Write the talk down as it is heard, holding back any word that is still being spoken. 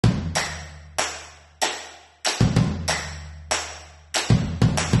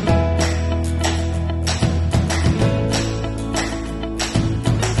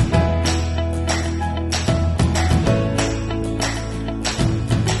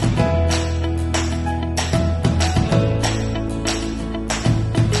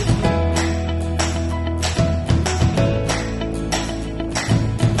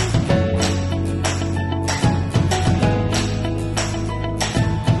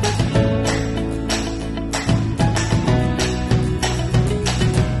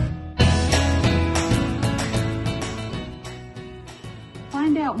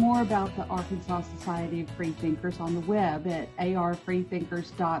the Arkansas Society of Freethinkers on the web at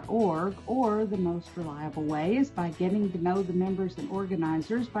arfreethinkers.org, or the most reliable way is by getting to know the members and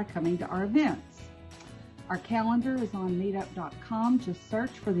organizers by coming to our events. Our calendar is on meetup.com. Just search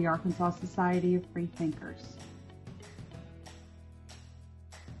for the Arkansas Society of Freethinkers.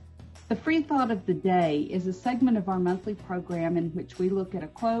 The Free Thought of the Day is a segment of our monthly program in which we look at a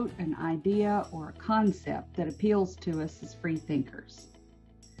quote, an idea, or a concept that appeals to us as free thinkers.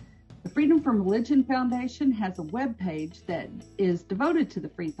 The Freedom from Religion Foundation has a webpage that is devoted to the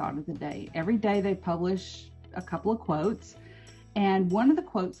Free Thought of the Day. Every day they publish a couple of quotes, and one of the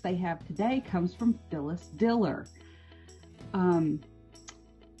quotes they have today comes from Phyllis Diller.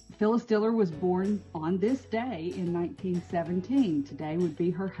 Phyllis Diller was born on this day in 1917. Today would be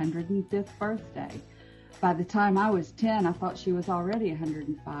her 105th birthday. By the time I was 10, I thought she was already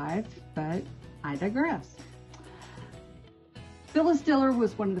 105, but I digress. Phyllis Diller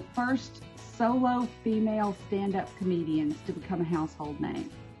was one of the first solo female stand-up comedians to become a household name.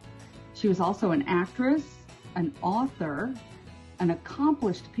 She was also an actress, an author, an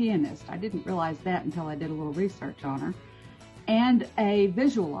accomplished pianist. I didn't realize that until I did a little research on her. And a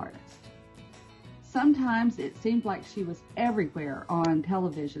visual artist. Sometimes it seemed like she was everywhere on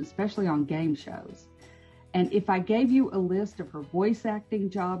television, especially on game shows. And if I gave you a list of her voice acting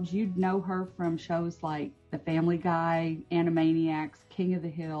jobs, you'd know her from shows like The Family Guy, Animaniacs, King of the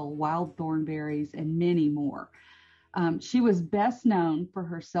Hill, Wild Thornberrys, and many more. She was best known for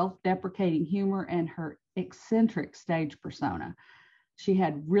her self-deprecating humor and her eccentric stage persona. She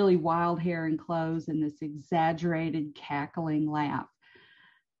had really wild hair and clothes and this exaggerated cackling laugh.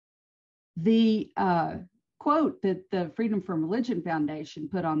 The quote that the Freedom from Religion Foundation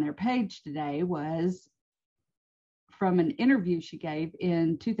put on their page today was from an interview she gave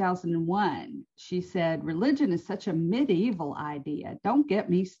in 2001. She said, "Religion is such a medieval idea. Don't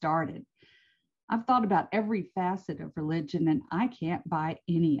get me started. I've thought about every facet of religion and I can't buy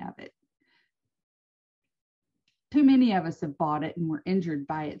any of it. Too many of us have bought it and were injured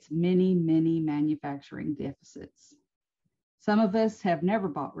by its many, many manufacturing deficits. Some of us have never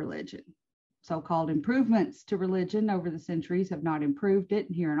bought religion. So-called improvements to religion over the centuries have not improved it.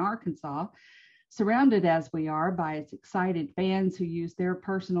 And here in Arkansas, surrounded as we are by its excited fans who use their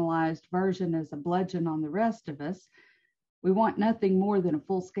personalized version as a bludgeon on the rest of us, we want nothing more than a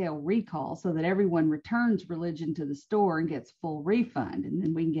full-scale recall so that everyone returns religion to the store and gets full refund, and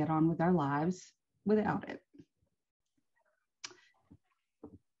then we can get on with our lives without it."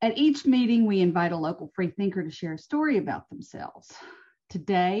 At each meeting, we invite a local free thinker to share a story about themselves.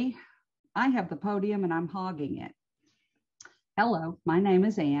 Today, I have the podium and I'm hogging it. Hello, my name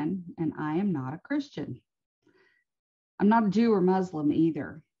is Ann, and I am not a Christian. I'm not a Jew or Muslim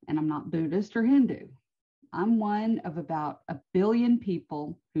either, and I'm not Buddhist or Hindu. I'm one of about 1 billion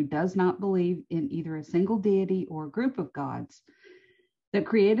people who does not believe in either a single deity or a group of gods that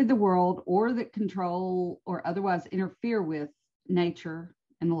created the world or that control or otherwise interfere with nature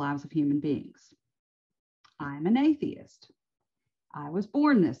and the lives of human beings. I'm an atheist. I was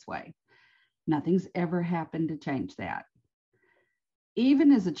born this way. Nothing's ever happened to change that.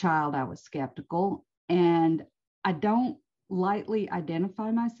 Even as a child, I was skeptical, and I don't lightly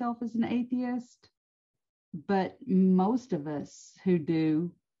identify myself as an atheist, but most of us who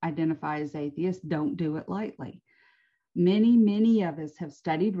do identify as atheists don't do it lightly. Many, many of us have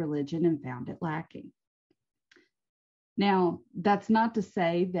studied religion and found it lacking. Now, that's not to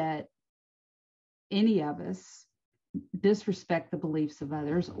say that any of us disrespect the beliefs of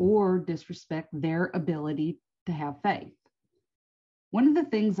others or disrespect their ability to have faith. One of the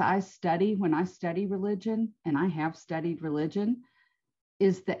things I study when I study religion, and I have studied religion,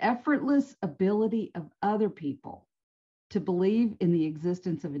 is the effortless ability of other people to believe in the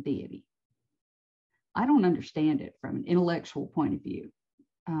existence of a deity. I don't understand it from an intellectual point of view.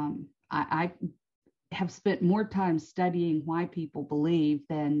 I have spent more time studying why people believe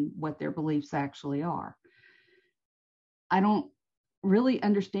than what their beliefs actually are. I don't really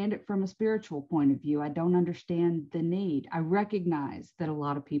understand it from a spiritual point of view. I don't understand the need. I recognize that a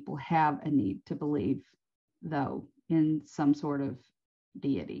lot of people have a need to believe, though, in some sort of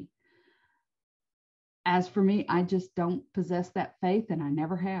deity. As for me, I just don't possess that faith, and I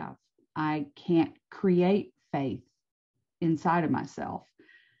never have. I can't create faith inside of myself.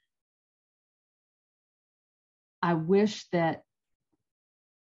 I wish that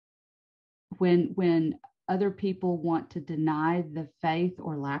when other people want to deny the faith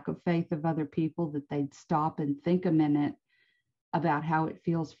or lack of faith of other people, that they'd stop and think a minute about how it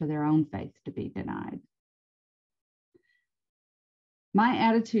feels for their own faith to be denied. My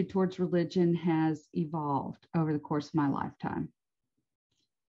attitude towards religion has evolved over the course of my lifetime.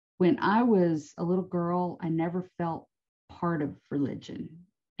 When I was a little girl, I never felt part of religion.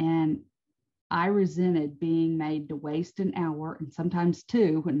 And I resented being made to waste an hour, and sometimes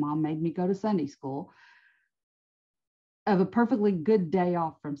two, when mom made me go to Sunday school, of a perfectly good day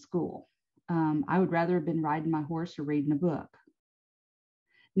off from school. I would rather have been riding my horse or reading a book.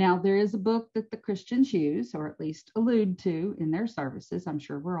 Now, there is a book that the Christians use, or at least allude to in their services. I'm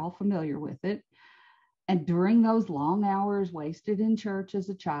sure we're all familiar with it. And during those long hours wasted in church as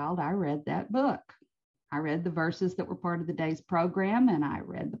a child, I read that book. I read the verses that were part of the day's program, and I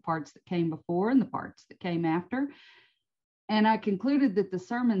read the parts that came before and the parts that came after. And I concluded that the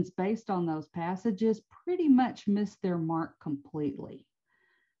sermons based on those passages pretty much missed their mark completely.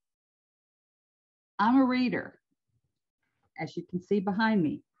 I'm a reader. As you can see behind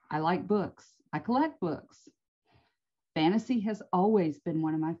me, I like books. I collect books. Fantasy has always been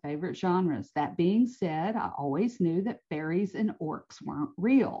one of my favorite genres. That being said, I always knew that fairies and orcs weren't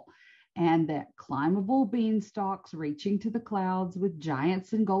real, and that climbable beanstalks reaching to the clouds with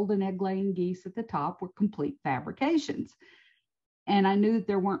giants and golden egg-laying geese at the top were complete fabrications. And I knew that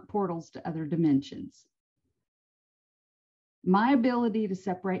there weren't portals to other dimensions. My ability to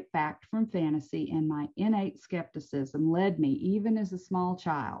separate fact from fantasy and my innate skepticism led me, even as a small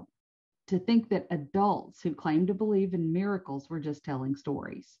child, to think that adults who claimed to believe in miracles were just telling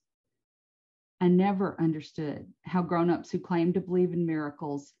stories. I never understood how grown-ups who claimed to believe in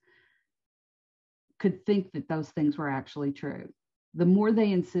miracles could think that those things were actually true. The more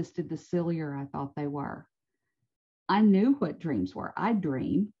they insisted, the sillier I thought they were. I knew what dreams were. I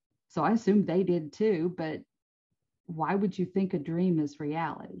dream, so I assumed they did too, but why would you think a dream is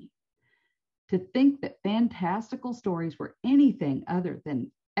reality? To think that fantastical stories were anything other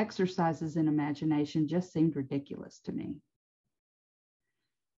than exercises in imagination just seemed ridiculous to me.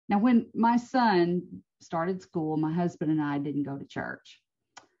 Now, when my son started school, my husband and I didn't go to church.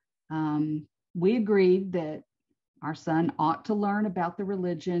 We agreed that our son ought to learn about the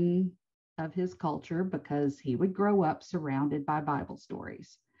religion of his culture because he would grow up surrounded by Bible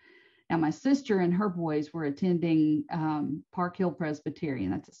stories. Now, my sister and her boys were attending Park Hill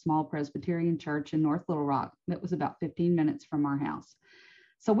Presbyterian. That's a small Presbyterian church in North Little Rock that was about 15 minutes from our house.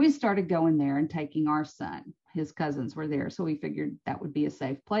 So we started going there and taking our son. His cousins were there, so we figured that would be a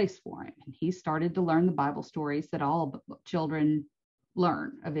safe place for him. And he started to learn the Bible stories that all children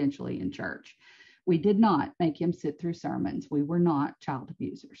learn eventually in church. We did not make him sit through sermons. We were not child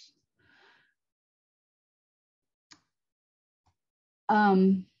abusers.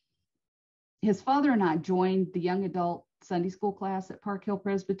 His father and I joined the young adult Sunday school class at Park Hill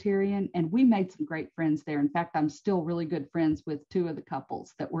Presbyterian, and we made some great friends there. In fact, I'm still really good friends with two of the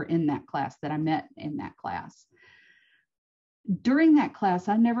couples that were in that class that I met in that class. During that class,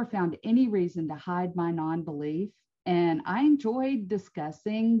 I never found any reason to hide my non-belief, and I enjoyed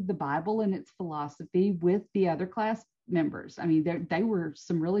discussing the Bible and its philosophy with the other class members. I mean, they were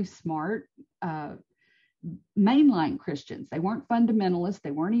some really smart, mainline Christians. They weren't fundamentalists.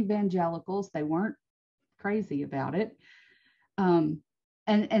 They weren't evangelicals. They weren't crazy about it.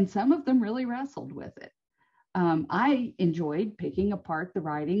 And some of them really wrestled with it. I enjoyed picking apart the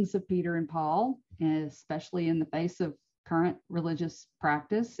writings of Peter and Paul, especially in the face of current religious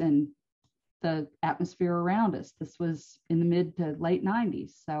practice and the atmosphere around us. This was in the mid to late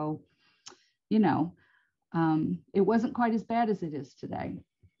 90s. So, it wasn't quite as bad as it is today.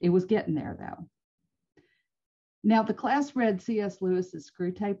 It was getting there, though. Now, the class read C.S. Lewis's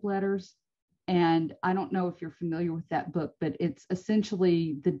Screwtape Letters, and I don't know if you're familiar with that book, but it's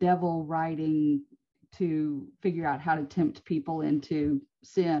essentially the devil writing to figure out how to tempt people into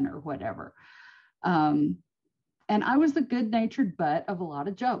sin or whatever. And I was the good-natured butt of a lot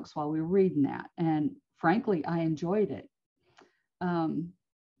of jokes while we were reading that, and frankly, I enjoyed it.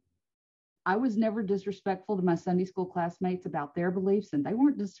 I was never disrespectful to my Sunday school classmates about their beliefs, and they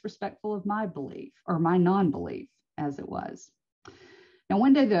weren't disrespectful of my belief or my non-belief as it was. Now,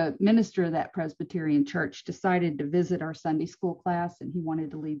 one day, the minister of that Presbyterian church decided to visit our Sunday school class, and he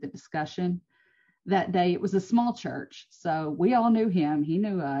wanted to lead the discussion. That day, it was a small church, so we all knew him. He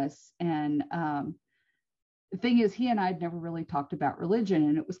knew us. And the thing is, he and I had never really talked about religion,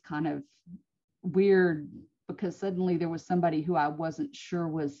 and it was kind of weird because suddenly there was somebody who I wasn't sure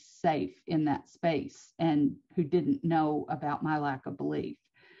was safe in that space and who didn't know about my lack of belief.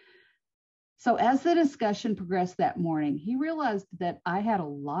 So as the discussion progressed that morning, he realized that I had a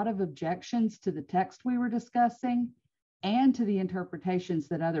lot of objections to the text we were discussing and to the interpretations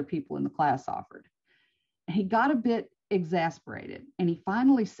that other people in the class offered. He got a bit exasperated, and he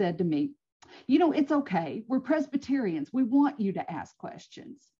finally said to me, it's okay. We're Presbyterians. We want you to ask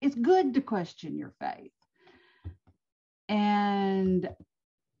questions. It's good to question your faith. And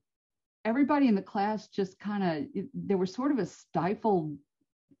everybody in the class just kind of, there was sort of a stifled,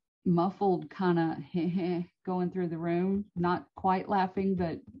 muffled kind of going through the room, not quite laughing,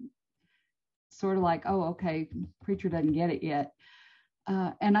 but sort of like, oh, okay, preacher doesn't get it yet.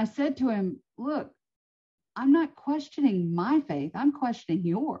 And I said to him, look, I'm not questioning my faith, I'm questioning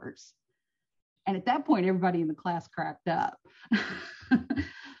yours. And at that point, everybody in the class cracked up.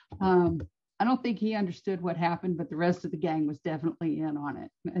 I don't think he understood what happened, but the rest of the gang was definitely in on it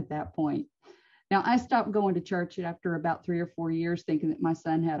at that point. Now, I stopped going to church after about 3 or 4 years, thinking that my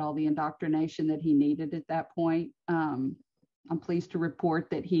son had all the indoctrination that he needed at that point. I'm pleased to report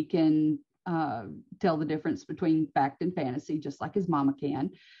that he can tell the difference between fact and fantasy, just like his mama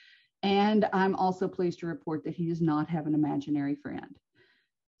can. And I'm also pleased to report that he does not have an imaginary friend.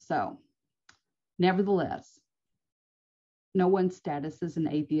 So, nevertheless, no one's status as an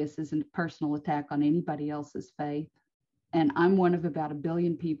atheist is a personal attack on anybody else's faith. And I'm one of about 1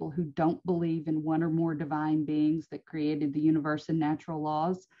 billion people who don't believe in one or more divine beings that created the universe and natural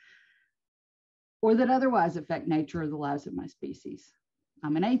laws, or that otherwise affect nature or the lives of my species.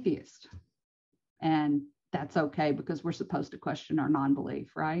 I'm an atheist. And that's okay, because we're supposed to question our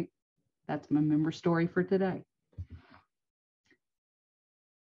non-belief, right? That's my member story for today.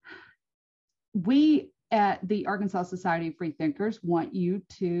 We at the Arkansas Society of Free Thinkers want you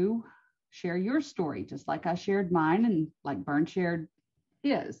to share your story, just like I shared mine and like Bern shared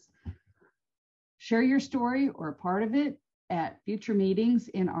his. Share your story or a part of it at future meetings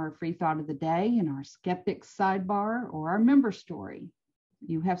in our Free Thought of the Day, in our Skeptics Sidebar, or our member story.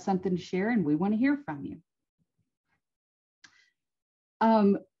 You have something to share and we want to hear from you.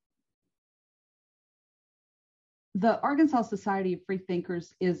 The Arkansas Society of Free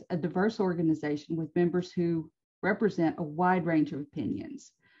Thinkers is a diverse organization with members who represent a wide range of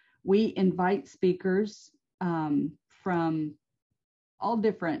opinions. We invite speakers from all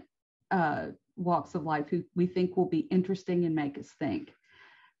different walks of life who we think will be interesting and make us think.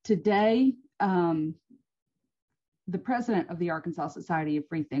 Today, the president of the Arkansas Society of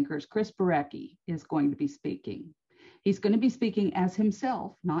Free Thinkers, Chris Barecki, is going to be speaking. He's going to be speaking as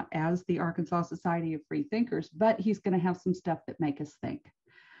himself, not as the Arkansas Society of Free Thinkers, but he's going to have some stuff that make us think.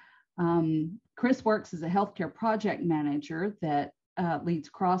 Chris works as a healthcare project manager that leads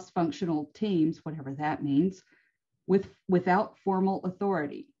cross-functional teams, whatever that means, without formal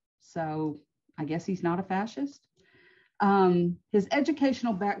authority. So I guess he's not a fascist. His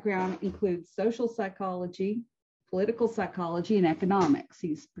educational background includes social psychology, political psychology, and economics.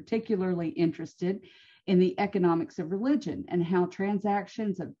 He's particularly interested in the economics of religion and how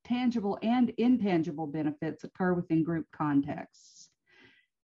transactions of tangible and intangible benefits occur within group contexts.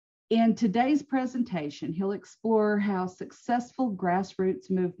 In today's presentation, he'll explore how successful grassroots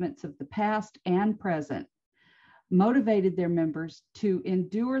movements of the past and present motivated their members to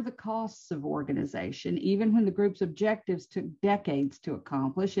endure the costs of organization, even when the group's objectives took decades to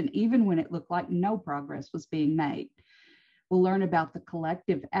accomplish, and even when it looked like no progress was being made. We'll learn about the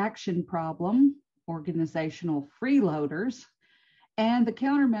collective action problem, organizational freeloaders, and the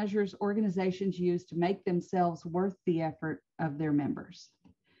countermeasures organizations use to make themselves worth the effort of their members.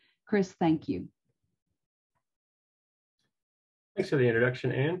 Chris, thank you. Thanks for the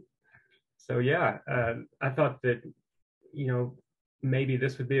introduction, Ann. So yeah, I thought that, maybe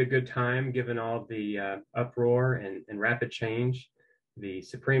this would be a good time, given all the uproar and rapid change. The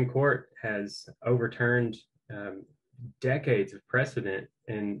Supreme Court has overturned decades of precedent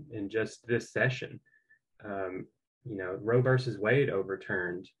in just this session. Roe versus Wade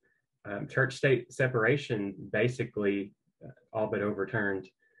overturned. Church-state separation basically all but overturned.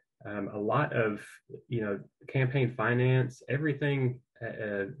 A lot of, campaign finance, everything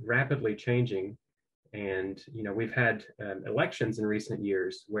rapidly changing. And, we've had elections in recent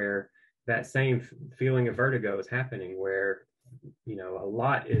years where that same feeling of vertigo is happening, where, a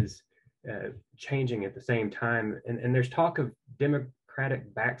lot is changing at the same time. And there's talk of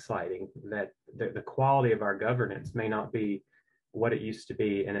democratic backsliding, that the quality of our governance may not be what it used to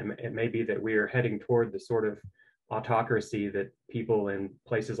be. And it may be that we are heading toward the sort of autocracy that people in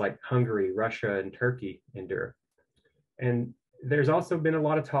places like Hungary, Russia, and Turkey endure. And there's also been a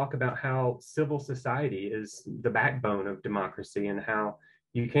lot of talk about how civil society is the backbone of democracy, and how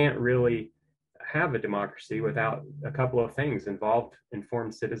you can't really have a democracy without a couple of things involved: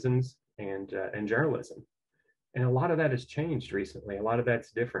 informed citizens and journalism. And a lot of that has changed recently. A lot of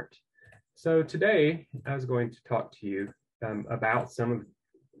that's different. So today I was going to talk to you about some of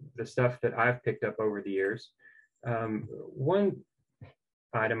the stuff that I've picked up over the years. One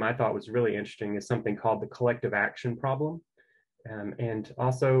item I thought was really interesting is something called the collective action problem. And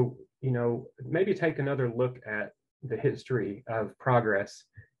also, maybe take another look at the history of progress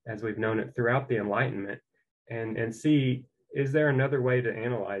as we've known it throughout the Enlightenment, and see, is there another way to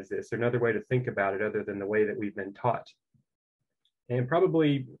analyze this, or another way to think about it other than the way that we've been taught? And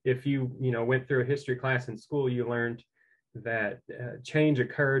probably if you went through a history class in school, you learned that change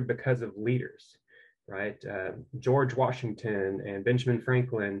occurred because of leaders, right? George Washington and Benjamin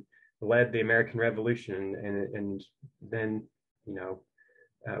Franklin led the American Revolution, and then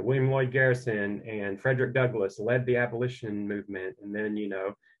William Lloyd Garrison and Frederick Douglass led the abolition movement, and then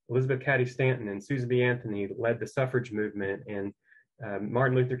Elizabeth Cady Stanton and Susan B. Anthony led the suffrage movement, and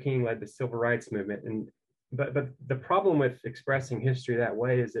Martin Luther King led the civil rights movement. But the problem with expressing history that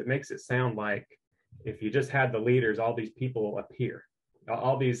way is it makes it sound like if you just had the leaders, all these people appear,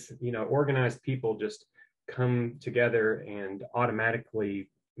 all these organized people just come together and automatically,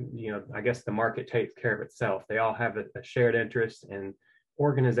 I guess the market takes care of itself. They all have a shared interest, and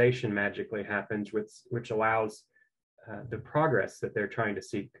organization magically happens, which allows the progress that they're trying to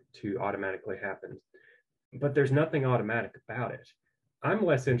seek to automatically happen. But there's nothing automatic about it. I'm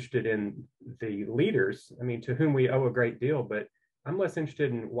less interested in the leaders, to whom we owe a great deal, but I'm less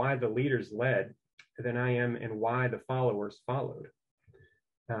interested in why the leaders led than I am in why the followers followed.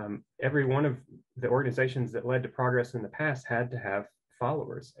 Every one of the organizations that led to progress in the past had to have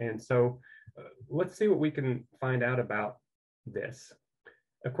followers. And so let's see what we can find out about this.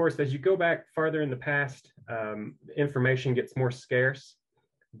 Of course, as you go back farther in the past, information gets more scarce.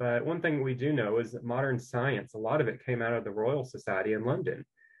 But one thing we do know is that modern science, a lot of it came out of the Royal Society in London.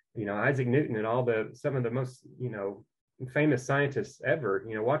 Isaac Newton and some of the most, famous scientists ever.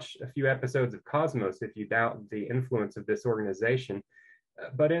 Watch a few episodes of Cosmos if you doubt the influence of this organization.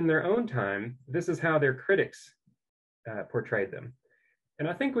 But in their own time, this is how their critics portrayed them. And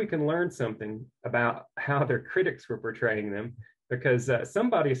I think we can learn something about how their critics were portraying them, because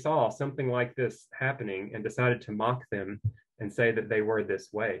somebody saw something like this happening and decided to mock them and say that they were this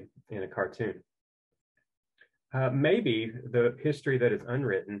way in a cartoon. Maybe the history that is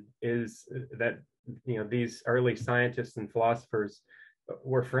unwritten is that these early scientists and philosophers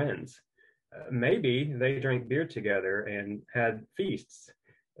were friends. Maybe they drank beer together and had feasts.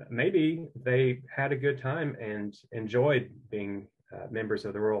 Maybe they had a good time and enjoyed being members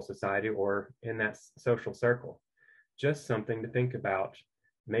of the Royal Society or in that social circle. Just something to think about.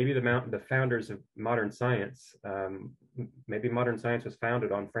 Maybe the founders of modern science, maybe modern science was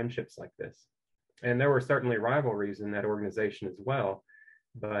founded on friendships like this. And there were certainly rivalries in that organization as well,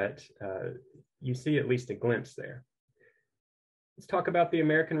 but you see at least a glimpse there. Let's talk about the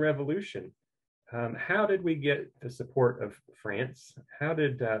American Revolution. How did we get the support of France? How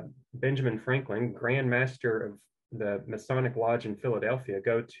did Benjamin Franklin, Grand Master of the Masonic Lodge in Philadelphia,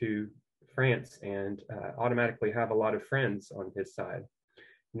 go to France and automatically have a lot of friends on his side?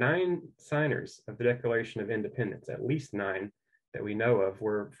 9 signers of the Declaration of Independence, at least 9 that we know of,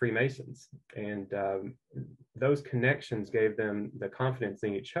 were Freemasons. And those connections gave them the confidence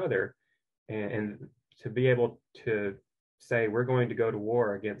in each other and to be able to say, we're going to go to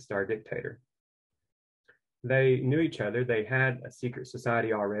war against our dictator. They knew each other. They had a secret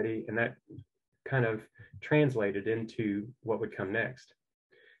society already, and that kind of translated into what would come next.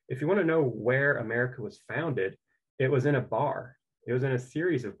 If you want to know where America was founded, it was in a bar. It was in a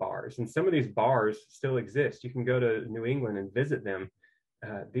series of bars, and some of these bars still exist. You can go to New England and visit them.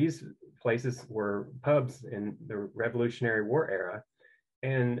 These places were pubs in the Revolutionary War era,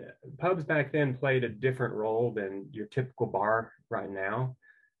 and pubs back then played a different role than your typical bar right now.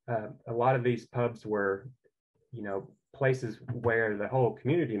 A lot of these pubs were, places where the whole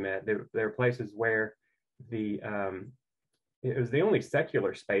community met. They were places where it was the only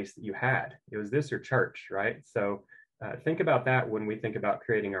secular space that you had. It was this or church, right? So think about that when we think about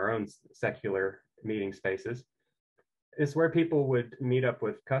creating our own secular meeting spaces. It's where people would meet up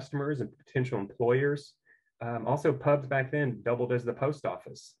with customers and potential employers. Also, pubs back then doubled as the post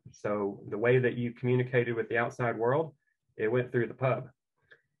office. So the way that you communicated with the outside world, it went through the pub.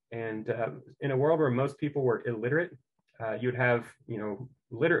 And in a world where most people were illiterate, you'd have,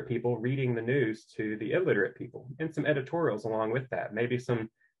 literate people reading the news to the illiterate people, and some editorials along with that, maybe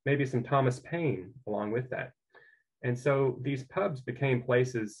some Thomas Paine along with that. And so these pubs became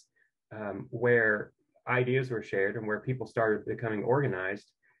places where ideas were shared and where people started becoming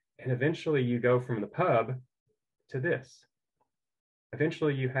organized. And eventually you go from the pub to this.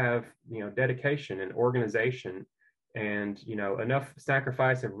 Eventually you have, dedication and organization and, enough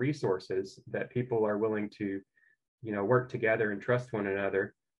sacrifice of resources that people are willing to, work together and trust one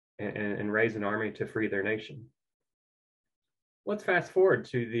another and raise an army to free their nation. Let's fast forward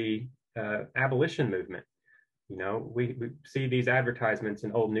to the abolition movement. We see these advertisements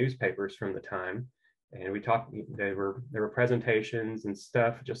in old newspapers from the time, And we talked, there were presentations and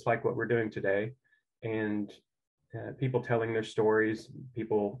stuff just like what we're doing today, and people telling their stories,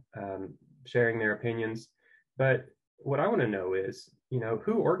 people sharing their opinions. But what I want to know is,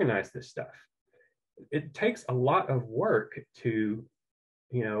 who organized this stuff? It takes a lot of work to,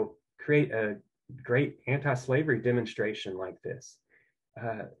 create a great anti-slavery demonstration like this.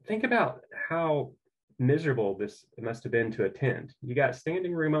 Think about how miserable this must have been to attend. You got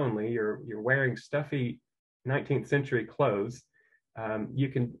standing room only. You're wearing stuffy 19th century clothes.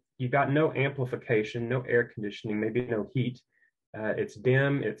 You got no amplification, no air conditioning, maybe no heat. It's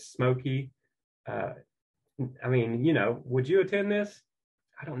dim, it's smoky. Uh, I mean, would you attend this?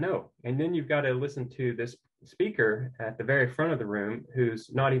 I don't know. And then you've got to listen to this speaker at the very front of the room who's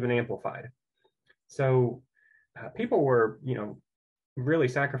not even amplified. So people were, really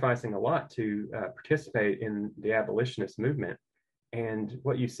sacrificing a lot to participate in the abolitionist movement. And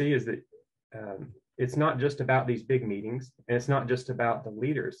what you see is that it's not just about these big meetings, and it's not just about the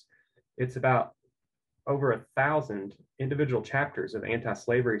leaders. It's about over 1,000 individual chapters of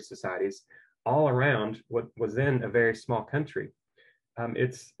anti-slavery societies all around what was then a very small country.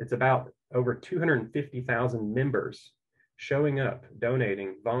 It's about over 250,000 members showing up,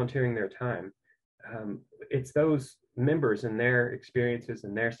 donating, volunteering their time. It's those members and their experiences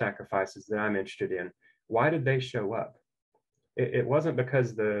and their sacrifices that I'm interested in. Why did they show up? It wasn't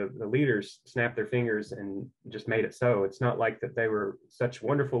because the leaders snapped their fingers and just made it so. It's not like that they were such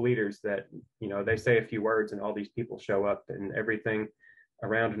wonderful leaders that, they say a few words and all these people show up and everything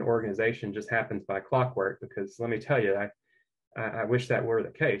around an organization just happens by clockwork, because let me tell you, I wish that were the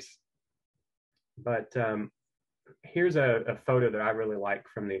case. But here's a photo that I really like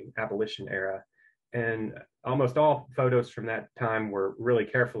from the abolition era. And almost all photos from that time were really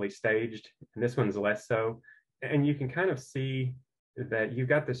carefully staged, and this one's less so. And you can kind of see that you've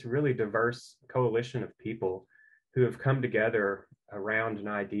got this really diverse coalition of people who have come together around an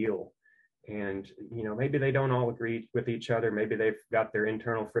ideal. And, maybe they don't all agree with each other. Maybe they've got their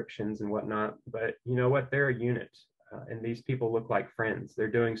internal frictions and whatnot, but you know what? They're a unit. And these people look like friends.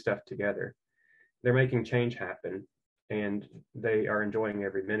 They're doing stuff together. They're making change happen, and they are enjoying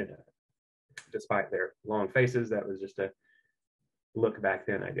every minute of it. Despite their long faces, that was just a look back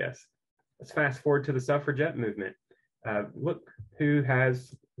then, I guess. Let's fast forward to the suffragette movement. Look who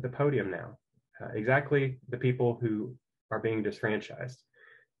has the podium now. Exactly the people who are being disfranchised.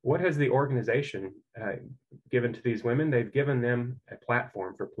 What has the organization given to these women? They've given them a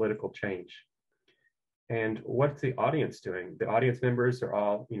platform for political change. And what's the audience doing? The audience members are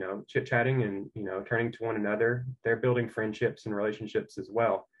all, chit-chatting and, turning to one another. They're building friendships and relationships as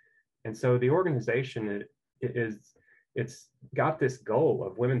well. And so the organization it's got this goal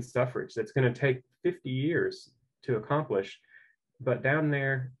of women's suffrage that's going to take 50 years to accomplish. But down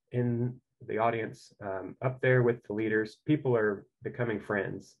there in the audience, up there with the leaders, people are becoming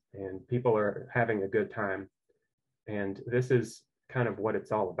friends and people are having a good time. And this is kind of what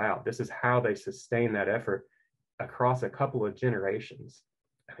it's all about. This is how they sustain that effort across a couple of generations.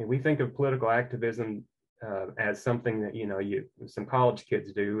 I mean, we think of political activism as something that some college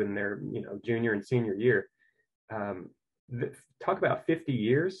kids do in their junior and senior year. Talk about 50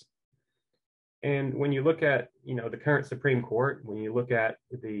 years. And when you look at the current Supreme Court, when you look at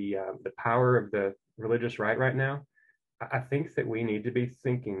the power of the religious right now, I think that we need to be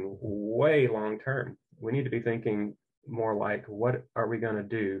thinking way long term. We need to be thinking more like, what are we going to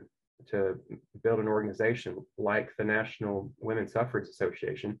do to build an organization like the National Women's Suffrage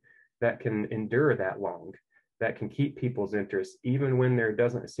Association that can endure that long, that can keep people's interest, even when there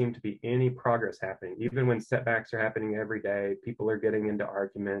doesn't seem to be any progress happening, even when setbacks are happening every day, people are getting into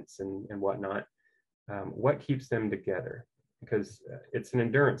arguments and whatnot. What keeps them together? Because it's an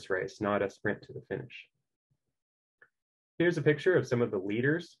endurance race, not a sprint to the finish. Here's a picture of some of the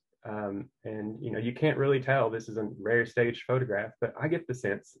leaders. And you can't really tell, this is a very staged photograph, but I get the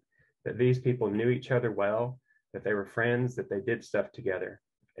sense that these people knew each other well, that they were friends, that they did stuff together.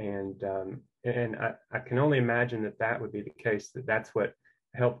 And I can only imagine that would be the case, that's what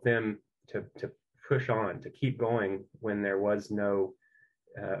helped them to push on, to keep going when there was no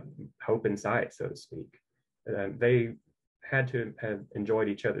hope in sight, so to speak. They had to have enjoyed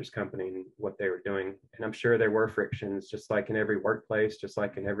each other's company and what they were doing. And I'm sure there were frictions, just like in every workplace, just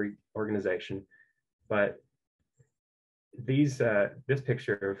like in every organization. But this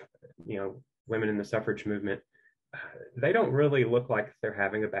picture of women in the suffrage movement, they don't really look like they're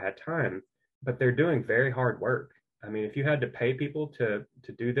having a bad time, but they're doing very hard work. I mean, if you had to pay people to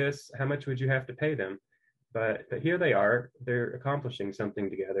do this, how much would you have to pay them? But here they are, they're accomplishing something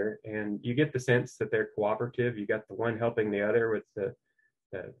together, and you get the sense that they're cooperative. You got the one helping the other with the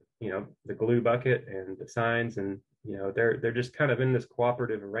the glue bucket and the signs, and they're just kind of in this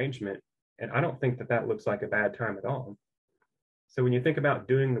cooperative arrangement. And I don't think that looks like a bad time at all. So when you think about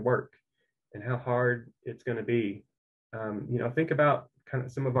doing the work and how hard it's going to be, think about kind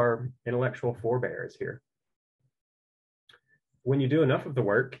of some of our intellectual forebears here. When you do enough of the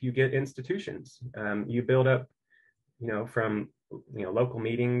work, you get institutions. You build up, from local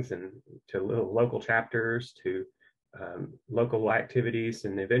meetings and to little local chapters to local activities,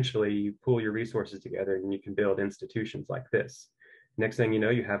 and eventually you pool your resources together and you can build institutions like this. Next thing you know,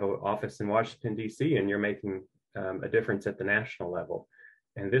 you have an office in Washington, D.C., and you're making a difference at the national level.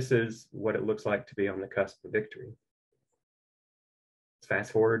 And this is what it looks like to be on the cusp of victory. Let's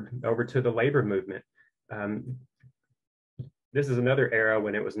fast forward over to the labor movement. This is another era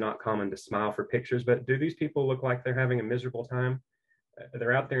when it was not common to smile for pictures, but do these people look like they're having a miserable time?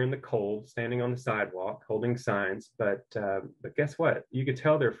 They're out there in the cold, standing on the sidewalk, holding signs, but guess what? You could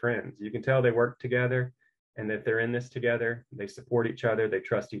tell they're friends. You can tell they work together, and that they're in this together. They support each other, they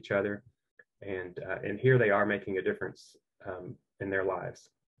trust each other, and here they are making a difference in their lives.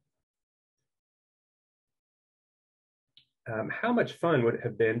 How much fun would it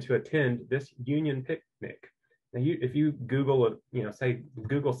have been to attend this union picnic? Now, if you Google,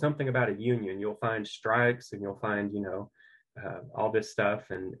 Google something about a union, you'll find strikes and you'll find, all this stuff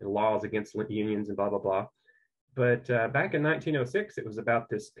and laws against unions and blah, blah, blah. But back in 1906, it was about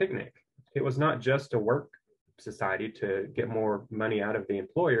this picnic. It was not just a work society to get more money out of the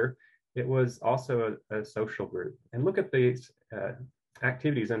employer. It was also a social group. And look at these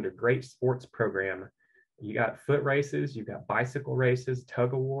activities under great sports program. You got foot races, you've got bicycle races,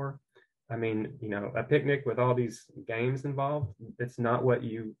 tug of war. I mean, a picnic with all these games involved, it's not what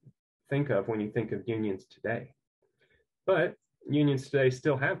you think of when you think of unions today. But unions today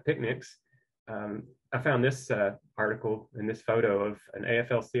still have picnics. I found this article and this photo of an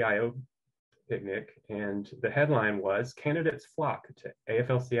AFL-CIO picnic, and the headline was, "Candidates flock to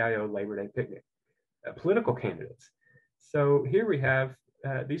AFL-CIO Labor Day picnic." Political candidates. So here we have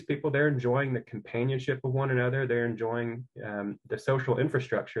these people, they're enjoying the companionship of one another. They're enjoying the social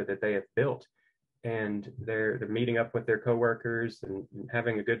infrastructure that they have built. And they're meeting up with their coworkers and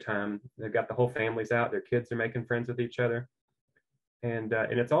having a good time. They've got the whole families out. Their kids are making friends with each other. And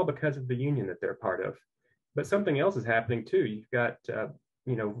it's all because of the union that they're part of. But something else is happening too. You've got,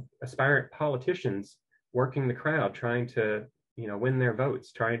 aspirant politicians working the crowd, trying to, win their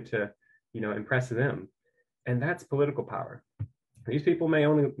votes, trying to, impress them. And that's political power. These people may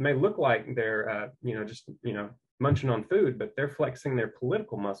look like they're, munching on food, but they're flexing their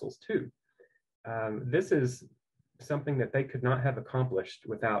political muscles too. This is something that they could not have accomplished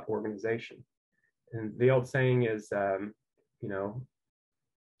without organization. And the old saying is,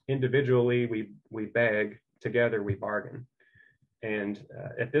 individually we beg, together we bargain. And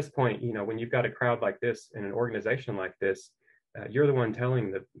at this point, when you've got a crowd like this and an organization like this, you're the one telling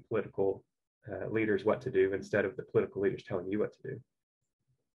the political leaders what to do instead of the political leaders telling you what to do.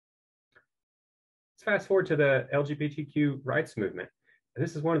 Let's fast forward to the LGBTQ rights movement.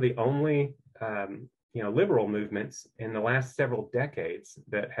 This is one of the only liberal movements in the last several decades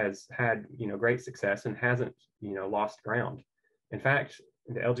that has had great success and hasn't lost ground. In fact,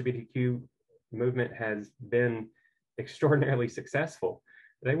 the LGBTQ movement has been extraordinarily successful.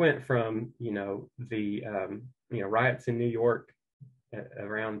 They went from the riots in New York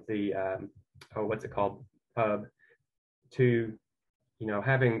around the pub to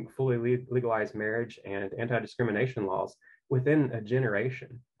having fully legalized marriage and anti-discrimination laws within a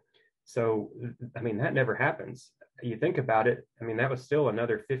generation. So, I mean, that never happens. You think about it, I mean, that was still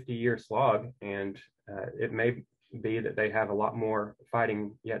another 50-year slog, and it may be that they have a lot more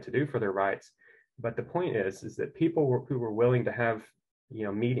fighting yet to do for their rights. But the point is that people who were willing to have,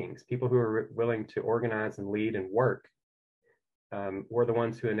 meetings, people who were willing to organize and lead and work, were the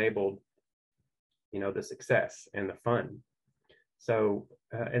ones who enabled, the success and the fun. So,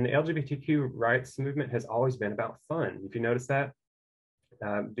 and the LGBTQ rights movement has always been about fun. If you notice that,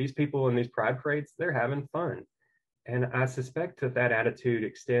 these people in these pride parades, they're having fun. And I suspect that attitude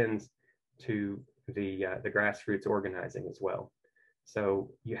extends to the grassroots organizing as well. So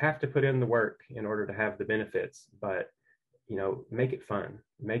you have to put in the work in order to have the benefits, but make it fun,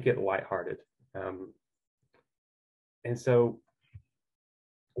 make it lighthearted. And so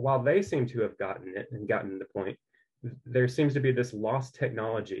while they seem to have gotten it and gotten the point, there seems to be this lost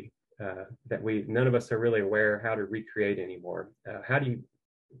technology that none of us are really aware how to recreate anymore. How do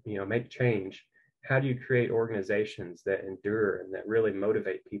you make change? How do you create organizations that endure and that really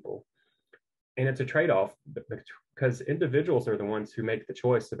motivate people? And it's a trade-off, because individuals are the ones who make the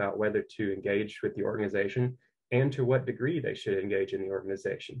choice about whether to engage with the organization and to what degree they should engage in the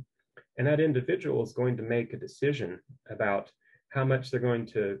organization. And that individual is going to make a decision about how much they're going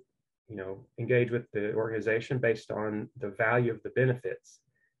to, engage with the organization based on the value of the benefits.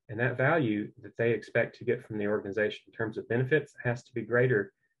 And that value that they expect to get from the organization in terms of benefits has to be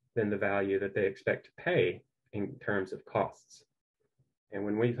greater than the value that they expect to pay in terms of costs. And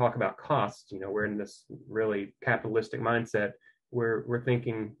when we talk about costs, we're in this really capitalistic mindset. We're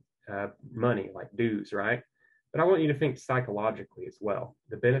thinking money, like dues, right? But I want you to think psychologically as well.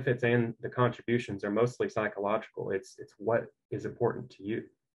 The benefits and the contributions are mostly psychological. It's what is important to you.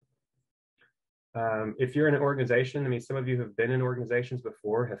 If you're in an organization, I mean, some of you have been in organizations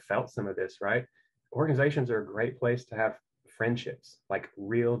before, have felt some of this, right? Organizations are a great place to have friendships, like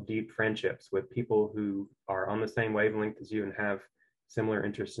real deep friendships with people who are on the same wavelength as you and have similar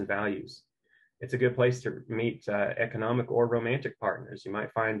interests and values. It's a good place to meet economic or romantic partners. You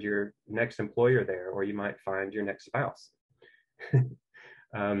might find your next employer there, or you might find your next spouse.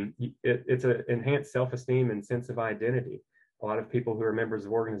 It's an enhanced self-esteem and sense of identity. A lot of people who are members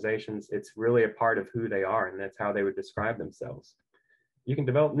of organizations, it's really a part of who they are, and that's how they would describe themselves. You can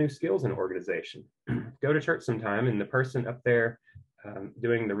develop new skills in an organization. Go to church sometime, and the person up there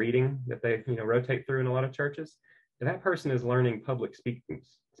doing the reading that they rotate through in a lot of churches, that person is learning public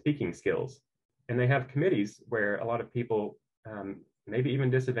speaking skills. And they have committees where a lot of people, maybe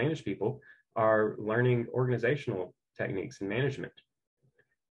even disadvantaged people, are learning organizational techniques and management.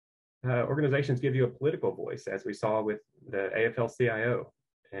 Organizations give you a political voice, as we saw with the AFL-CIO,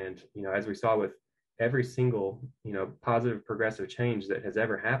 and as we saw with every single positive progressive change that has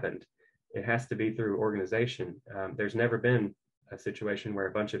ever happened. It has to be through organization. There's never been a situation where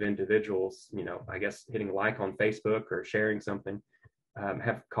a bunch of individuals, I guess hitting like on Facebook or sharing something,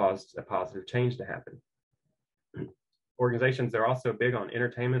 have caused a positive change to happen. Organizations are also big on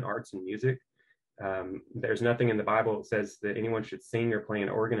entertainment, arts, and music. There's nothing in the Bible that says that anyone should sing or play an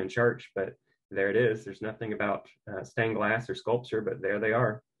organ in church, but there it is. There's nothing about stained glass or sculpture, but there they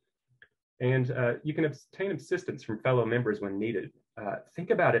are. And you can obtain assistance from fellow members when needed. Think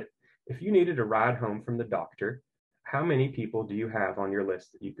about it. If you needed a ride home from the doctor, how many people do you have on your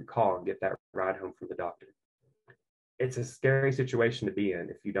list that you could call and get that ride home from the doctor? It's a scary situation to be in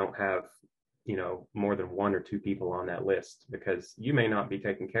if you don't have, more than one or two people on that list, because you may not be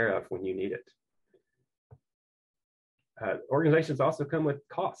taken care of when you need it. Organizations also come with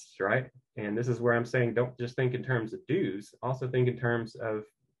costs, right? And this is where I'm saying, don't just think in terms of dues, also think in terms of,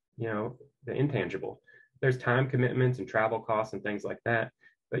 the intangible. There's time commitments and travel costs and things like that,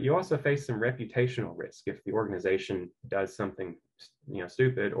 but you also face some reputational risk if the organization does something,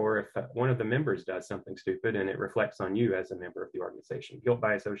 stupid, or if one of the members does something stupid and it reflects on you as a member of the organization. Guilt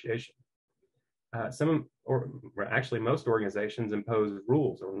by association. Most organizations impose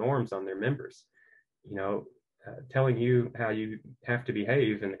rules or norms on their members. Telling you how you have to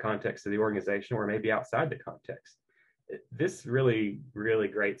behave in the context of the organization, or maybe outside the context. This really, really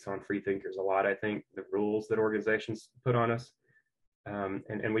grates on free thinkers a lot, I think, the rules that organizations put on us.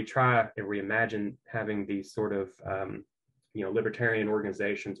 And we try and we imagine having these sort of, libertarian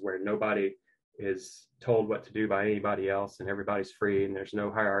organizations where nobody is told what to do by anybody else and everybody's free and there's no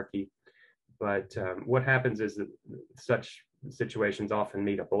hierarchy. But what happens is that such situations often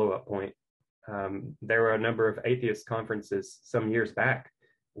meet a blow-up point. There were a number of atheist conferences some years back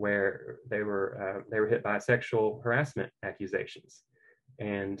where they were hit by sexual harassment accusations,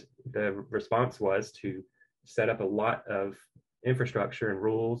 and the response was to set up a lot of infrastructure and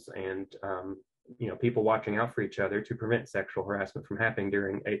rules and people watching out for each other to prevent sexual harassment from happening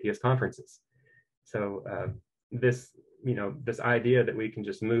during atheist conferences. So this idea that we can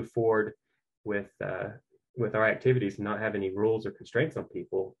just move forward with our activities and not have any rules or constraints on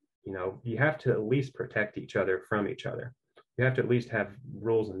people, you have to at least protect each other from each other. You have to at least have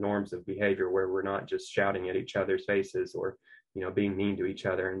rules and norms of behavior where we're not just shouting at each other's faces or, being mean to each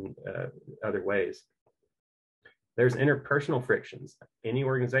other in other ways. There's interpersonal frictions. Any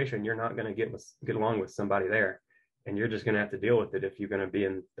organization, you're not going to get along with somebody there, and you're just going to have to deal with it if you're going to be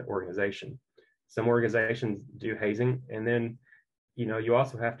in the organization. Some organizations do hazing, and then, you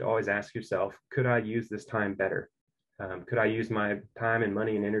also have to always ask yourself, could I use this time better? Could I use my time and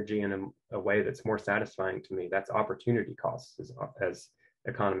money and energy in a way that's more satisfying to me? That's opportunity costs, as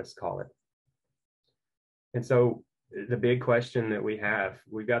economists call it. And so the big question that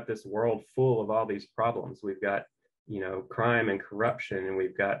we've got this world full of all these problems. We've got, crime and corruption, and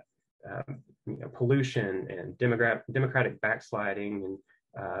we've got, pollution and democratic backsliding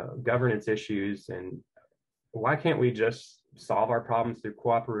and governance issues. And why can't we just solve our problems through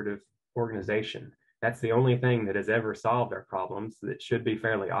cooperative organization? That's the only thing that has ever solved our problems. That should be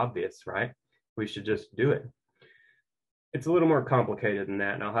fairly obvious, right? We should just do it. It's a little more complicated than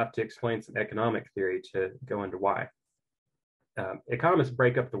that, and I'll have to explain some economic theory to go into why. Economists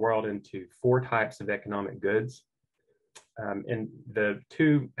break up the world into four types of economic goods. And the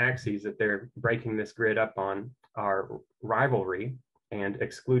two axes that they're breaking this grid up on are rivalry and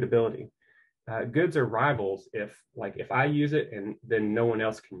excludability. Goods are rivals if I use it and then no one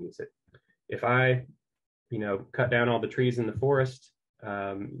else can use it. If I, cut down all the trees in the forest,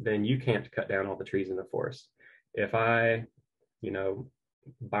 then you can't cut down all the trees in the forest. If I,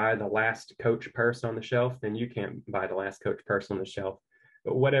 buy the last Coach purse on the shelf, then you can't buy the last Coach purse on the shelf.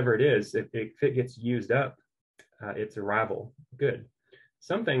 But whatever it is, if it gets used up, it's a rival good.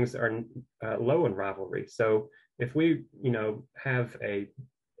 Some things are low in rivalry. So if we, have a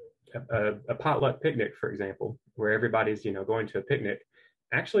potluck picnic, for example, where everybody's, going to a picnic,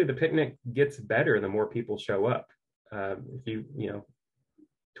 actually the picnic gets better the more people show up. If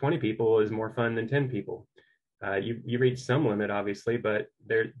 20 people is more fun than 10 people. You reach some limit, obviously, but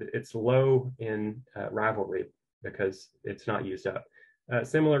it's low in rivalry because it's not used up.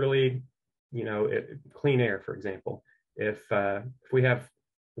 Similarly, clean air, for example, if we have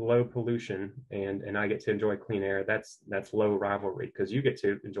low pollution and I get to enjoy clean air, that's low rivalry because you get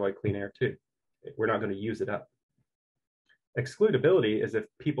to enjoy clean air too. We're not going to use it up. Excludability is if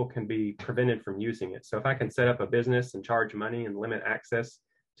people can be prevented from using it. So if I can set up a business and charge money and limit access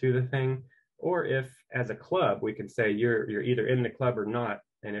to the thing, or if as a club we can say you're either in the club or not,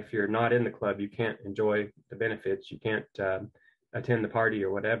 and if you're not in the club you can't enjoy the benefits, you can't attend the party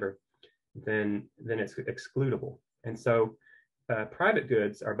or whatever, then it's excludable. And so private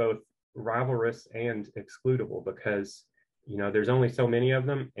goods are both rivalrous and excludable because there's only so many of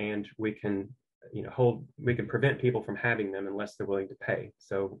them, and we can prevent people from having them unless they're willing to pay.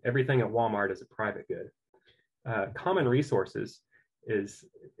 So everything at Walmart is a private good. Common resources is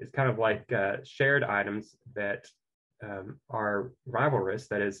kind of like shared items that are rivalrous.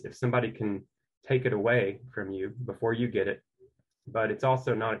 That is, if somebody can take it away from you before you get it, but it's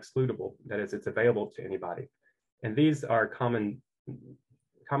also not excludable. That is, it's available to anybody. And these are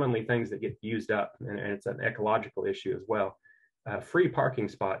commonly things that get used up, and it's an ecological issue as well. Free parking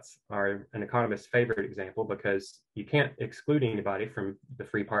spots are an economist's favorite example because you can't exclude anybody from the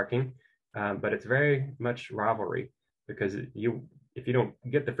free parking, but it's very much rivalry because if you don't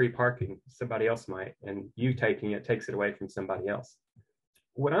get the free parking, somebody else might, and you taking it takes it away from somebody else.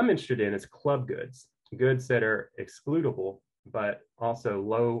 What I'm interested in is club goods, goods that are excludable, but also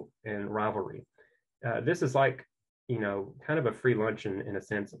low in rivalry. This is like, kind of a free lunch in a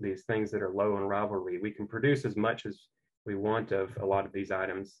sense of these things that are low in rivalry. We can produce as much as we want of a lot of these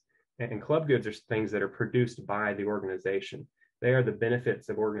items. And club goods are things that are produced by the organization. They are the benefits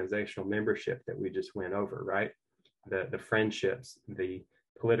of organizational membership that we just went over, right? The friendships, the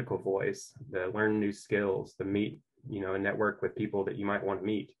political voice, the learn new skills, the meet, and network with people that you might want to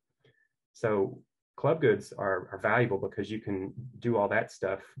meet. So club goods are valuable because you can do all that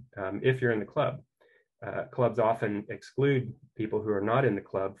stuff if you're in the club. Clubs often exclude people who are not in the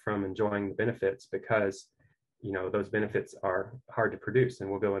club from enjoying the benefits because those benefits are hard to produce,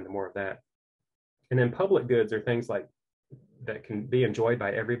 and we'll go into more of that. And then public goods are things like that can be enjoyed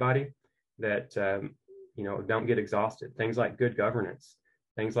by everybody that don't get exhausted. Things like good governance,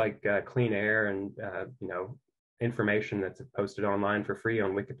 things like clean air, and information that's posted online for free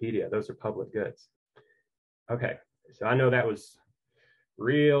on Wikipedia. Those are public goods. Okay, so I know that was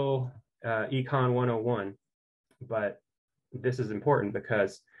real Econ 101, but this is important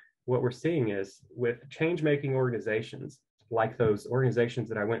because what we're seeing is with change-making organizations, like those organizations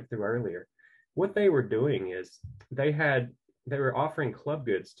that I went through earlier, what they were doing is they were offering club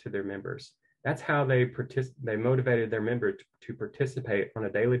goods to their members. That's how they motivated their members to participate on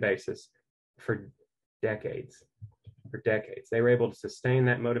a daily basis for decades. They were able to sustain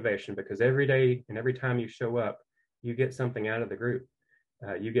that motivation because every day and every time you show up, you get something out of the group.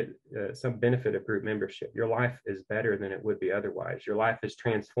 You get some benefit of group membership. Your life is better than it would be otherwise. Your life is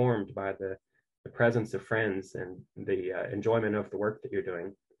transformed by the presence of friends and the enjoyment of the work that you're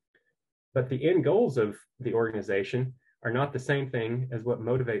doing. But the end goals of the organization are not the same thing as what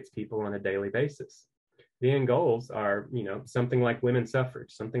motivates people on a daily basis. The end goals are, something like women's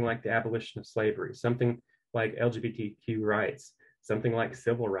suffrage, something like the abolition of slavery, something like LGBTQ rights, something like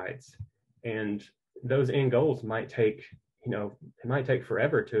civil rights. And those end goals might take it might take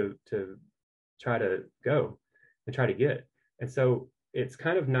forever to try to go and try to get. And so it's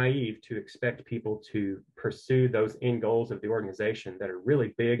kind of naive to expect people to pursue those end goals of the organization that are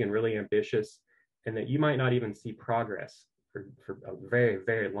really big and really ambitious, and that you might not even see progress for a very,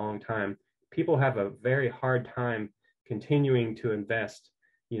 very long time. People have a very hard time continuing to invest,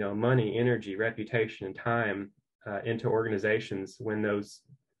 money, energy, reputation, and time into organizations when those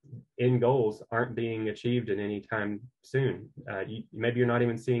end goals aren't being achieved in any time soon. Maybe you're not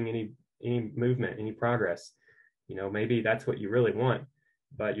even seeing any movement, any progress. Maybe that's what you really want,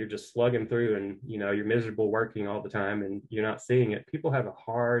 but you're just slugging through and you're miserable working all the time and you're not seeing it. People have a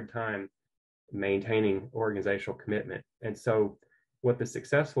hard time maintaining organizational commitment. And so what the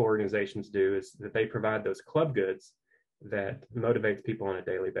successful organizations do is that they provide those club goods that motivates people on a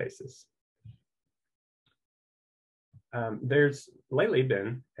daily basis. There's lately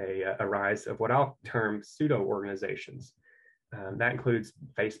been a rise of what I'll term pseudo organizations. That includes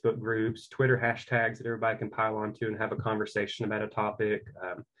Facebook groups, Twitter hashtags that everybody can pile onto and have a conversation about a topic.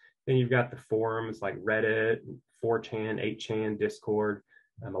 Then you've got the forums like Reddit, 4chan, 8chan, Discord.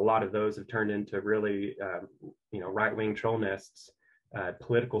 A lot of those have turned into really, right-wing troll nests.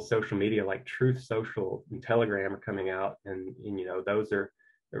 Political social media like Truth Social and Telegram are coming out, and those are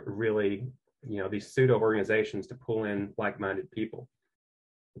really these pseudo organizations to pull in like-minded people.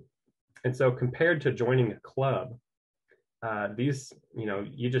 And so compared to joining a club, these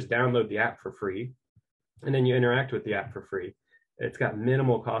you just download the app for free, and then you interact with the app for free. It's got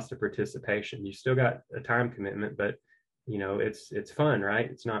minimal cost of participation. You still got a time commitment, but it's fun, right?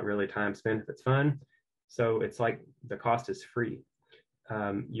 It's not really time spent if it's fun. So it's like the cost is free.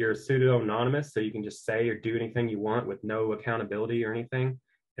 You're pseudo anonymous, so you can just say or do anything you want with no accountability or anything.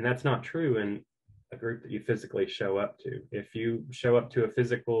 And that's not true in a group that you physically show up to. If you show up to a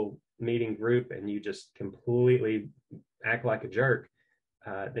physical meeting group and you just completely act like a jerk,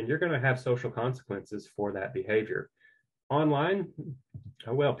 then you're going to have social consequences for that behavior. Online,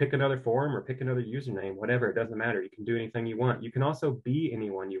 pick another forum or pick another username, whatever, it doesn't matter. You can do anything you want. You can also be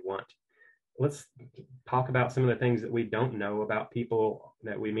anyone you want. Let's talk about some of the things that we don't know about people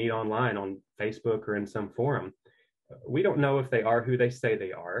that we meet online on Facebook or in some forum. We don't know if they are who they say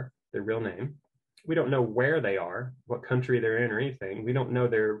they are, their real name. We don't know where they are, what country they're in or anything. We don't know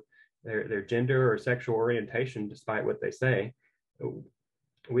their gender or sexual orientation, despite what they say.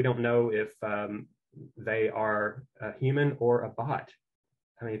 We don't know if they are a human or a bot.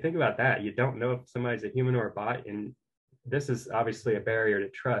 I mean, think about that. You don't know if somebody's a human or a bot, and this is obviously a barrier to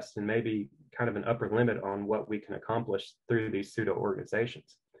trust and maybe kind of an upper limit on what we can accomplish through these pseudo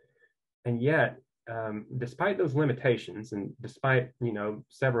organizations. And yet, despite those limitations and despite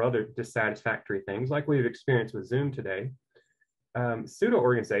several other dissatisfactory things like we've experienced with Zoom today, pseudo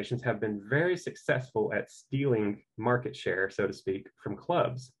organizations have been very successful at stealing market share, so to speak, from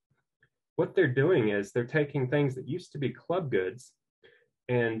clubs. What they're doing is they're taking things that used to be club goods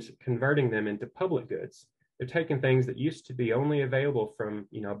and converting them into public goods. They're taking things that used to be only available from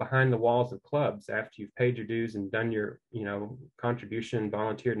behind the walls of clubs after you've paid your dues and done your contribution,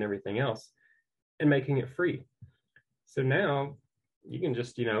 volunteered, and everything else, and making it free. So now you can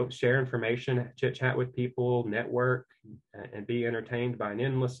just share information, chit chat with people, network, and be entertained by an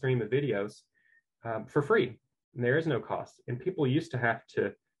endless stream of videos for free. And there is no cost. And people used to have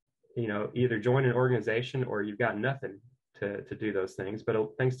to either join an organization or you've got nothing to do those things. But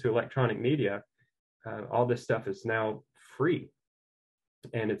thanks to electronic media, all this stuff is now free,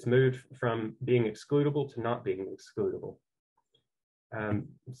 and it's moved from being excludable to not being excludable.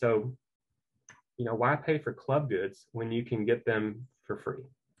 So why pay for club goods when you can get them for free?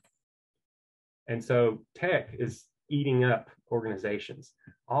 And so tech is eating up organizations.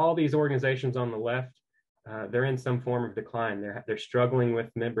 All these organizations on the left, they're in some form of decline. They're struggling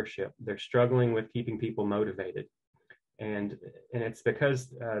with membership. They're struggling with keeping people motivated. And it's because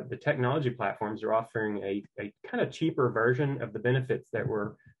the technology platforms are offering a kind of cheaper version of the benefits that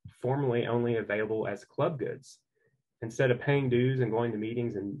were formerly only available as club goods. Instead of paying dues and going to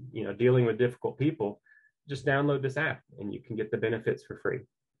meetings and dealing with difficult people, just download this app and you can get the benefits for free.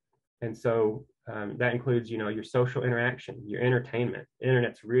 And so that includes your social interaction, your entertainment.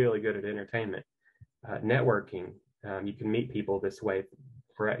 Internet's really good at entertainment. Networking, you can meet people this way,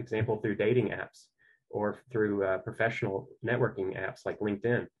 for example, through dating apps or through professional networking apps like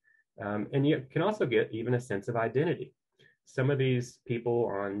LinkedIn. And you can also get even a sense of identity. Some of these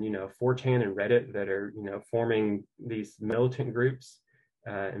people on 4chan and Reddit that are forming these militant groups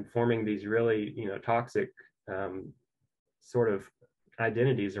and forming these really toxic sort of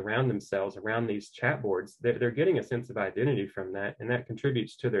identities around themselves, around these chat boards, they're getting a sense of identity from that, and that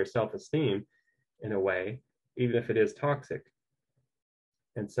contributes to their self-esteem in a way, even if it is toxic.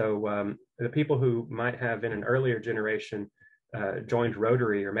 And so the people who might have in an earlier generation joined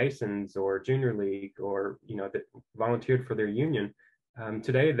Rotary or Masons or Junior League or that volunteered for their union,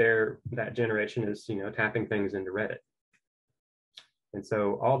 today that generation is tapping things into Reddit. And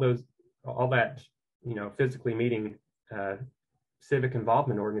so all that physically meeting civic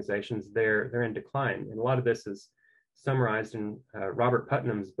involvement organizations, they're in decline. And a lot of this is summarized in Robert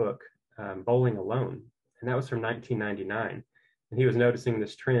Putnam's book, Bowling Alone. And that was from 1999. And he was noticing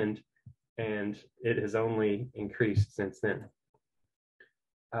this trend, and it has only increased since then.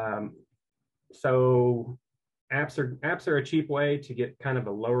 So apps are a cheap way to get kind of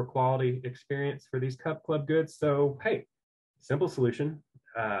a lower quality experience for these cup club goods. So, hey, simple solution.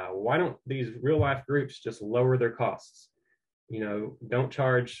 Why don't these real life groups just lower their costs? Don't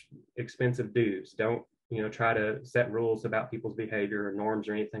charge expensive dues. Don't, try to set rules about people's behavior or norms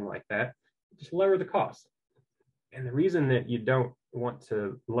or anything like that. Just lower the cost. And the reason that you don't want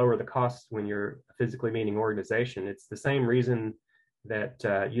to lower the costs when you're a physically meeting organization, it's the same reason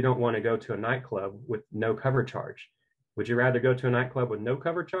that you don't want to go to a nightclub with no cover charge. Would you rather go to a nightclub with no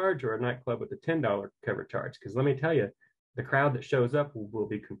cover charge or a nightclub with a $10 cover charge? Because let me tell you, the crowd that shows up will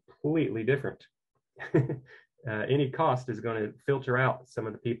be completely different. Any cost is going to filter out some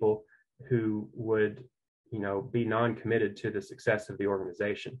of the people who would, be non-committed to the success of the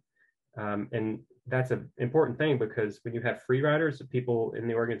organization. And that's an important thing, because when you have free riders, people in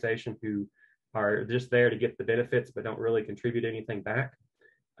the organization who are just there to get the benefits but don't really contribute anything back,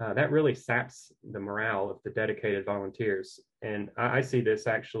 that really saps the morale of the dedicated volunteers. And I see this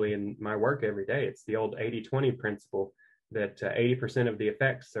actually in my work every day. It's the old 80-20 principle, that 80% of the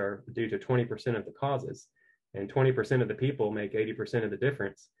effects are due to 20% of the causes, and 20% of the people make 80% of the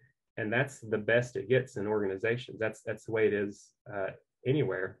difference. And that's the best it gets in organizations. That's the way it is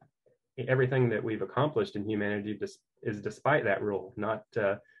anywhere. Everything that we've accomplished in humanity is despite that rule, not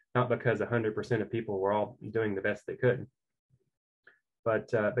because 100% of people were all doing the best they could.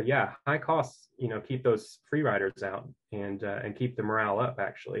 But yeah, high costs, keep those free riders out and keep the morale up,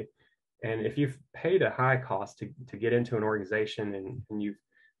 actually. And if you've paid a high cost to get into an organization and you've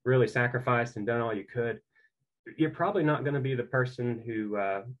really sacrificed and done all you could, you're probably not going to be the person who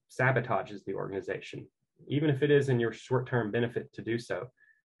sabotages the organization, even if it is in your short-term benefit to do so.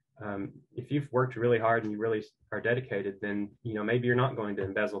 If you've worked really hard and you really are dedicated, then, maybe you're not going to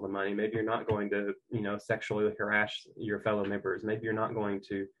embezzle the money. Maybe you're not going to, sexually harass your fellow members. Maybe you're not going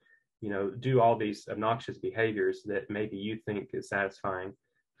to, do all these obnoxious behaviors that maybe you think is satisfying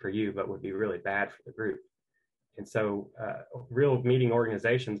for you, but would be really bad for the group. And so real meeting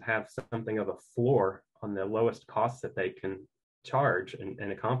organizations have something of a floor on the lowest costs that they can charge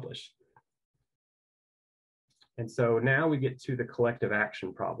and accomplish. And so now we get to the collective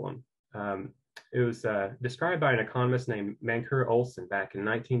action problem. It was described by an economist named Mancur Olson back in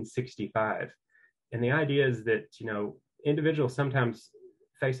 1965. And the idea is that, individuals sometimes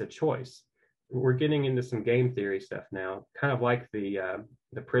face a choice. We're getting into some game theory stuff now, kind of like the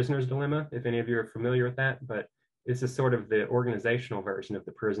prisoner's dilemma, if any of you are familiar with that. But this is sort of the organizational version of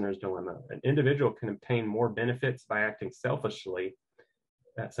the prisoner's dilemma. An individual can obtain more benefits by acting selfishly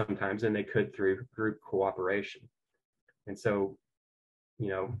sometimes than they could through group cooperation. And so,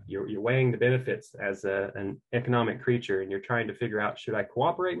 you're weighing the benefits as an economic creature, and you're trying to figure out, should I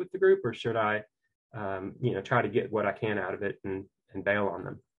cooperate with the group, or should I, try to get what I can out of it and bail on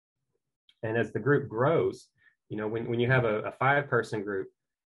them? And as the group grows, when you have a 5-person group,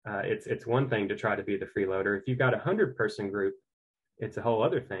 it's one thing to try to be the freeloader. If you've got a 100-person group, it's a whole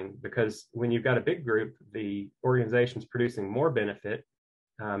other thing, because when you've got a big group, the organization's producing more benefit.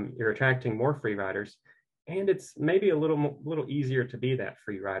 You're attracting more free riders, and it's maybe a little easier to be that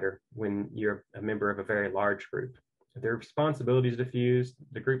free rider when you're a member of a very large group. Their responsibilities diffused.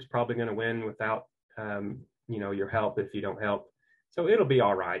 The group's probably going to win without your help if you don't help. So it'll be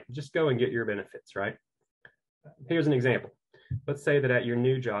all right. Just go and get your benefits, right? Here's an example. Let's say that at your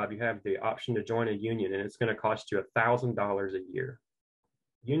new job, you have the option to join a union, and it's going to cost you $1,000 a year.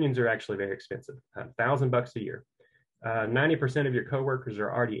 Unions are actually very expensive, $1,000 a year. 90% of your coworkers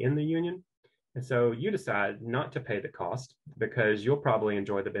are already in the union. And so you decide not to pay the cost because you'll probably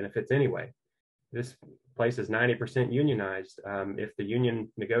enjoy the benefits anyway. This place is 90% unionized. If the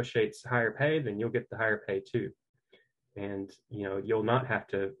union negotiates higher pay, then you'll get the higher pay too. And, you'll not have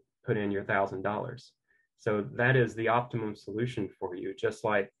to put in your $1,000. So that is the optimum solution for you. Just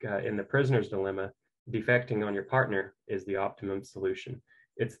like in the prisoner's dilemma, defecting on your partner is the optimum solution.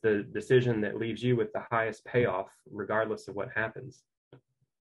 It's the decision that leaves you with the highest payoff, regardless of what happens.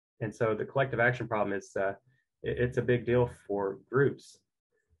 And so the collective action problem is it's a big deal for groups.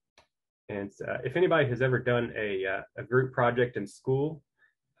 And if anybody has ever done a group project in school,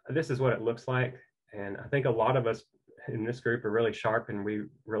 this is what it looks like. And I think a lot of us in this group are really sharp, and we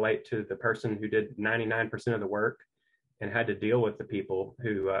relate to the person who did 99% of the work and had to deal with the people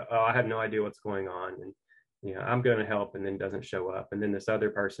who, I have no idea what's going on. And, I'm going to help, and then doesn't show up. And then this other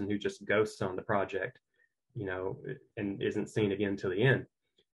person who just ghosts on the project. and isn't seen again till the end.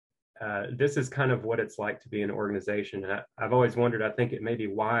 This is kind of what it's like to be an organization. And I've always wondered, I think it may be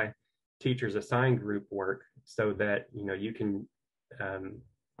why teachers assign group work, so that, you can,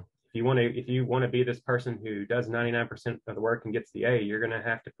 if you want to be this person who does 99% of the work and gets the A, you're going to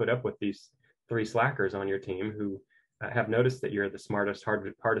have to put up with these 3 slackers on your team who have noticed that you're the smartest,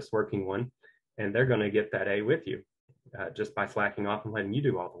 hardest working one, and they're going to get that A with you just by slacking off and letting you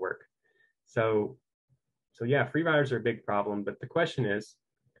do all the work. So yeah, free riders are a big problem. But the question is,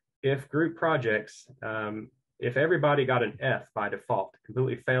 if group projects, if everybody got an F by default,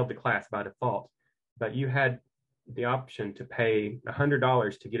 completely failed the class by default, but you had the option to pay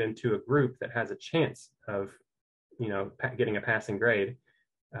 $100 to get into a group that has a chance of, getting a passing grade,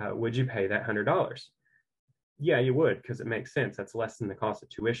 would you pay that $100? Yeah, you would, because it makes sense. That's less than the cost of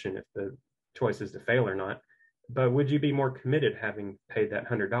tuition if the choice is to fail or not. But would you be more committed having paid that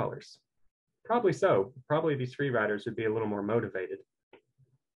 $100? Probably so. Probably these free riders would be a little more motivated.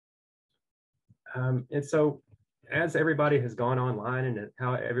 And so as everybody has gone online, and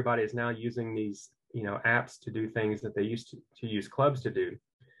how everybody is now using these, apps to do things that they used to use clubs to do,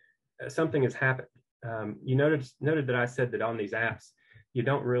 something has happened. You noted that I said that on these apps, you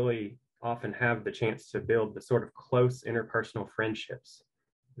don't really often have the chance to build the sort of close interpersonal friendships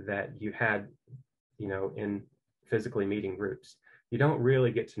that you had, in physically meeting groups. You don't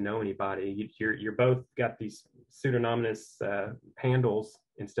really get to know anybody. You're both got these pseudonymous handles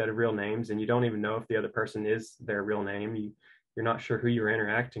instead of real names, and you don't even know if the other person is their real name. You're not sure who you're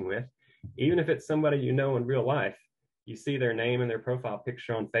interacting with. Even if it's somebody you know in real life, you see their name and their profile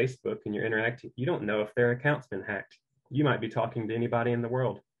picture on Facebook and you're interacting. You don't know if their account's been hacked. You might be talking to anybody in the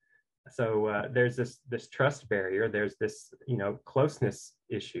world. So there's this trust barrier. There's this closeness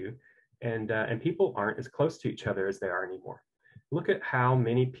issue, and people aren't as close to each other as they are anymore. Look at how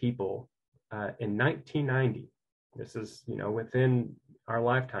many people in 1990. This is within our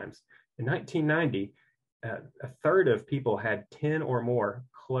lifetimes. In 1990, a third of people had 10 or more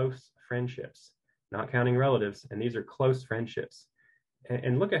close friendships, not counting relatives, and these are close friendships.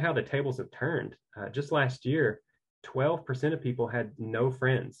 And look at how the tables have turned. Just last year, 12% of people had no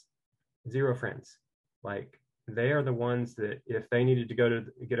friends, 0 friends. Like, they are the ones that if they needed to go to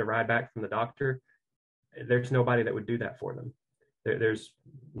get a ride back from the doctor, there's nobody that would do that for them. There's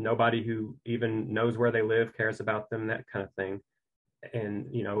nobody who even knows where they live, cares about them, that kind of thing. And,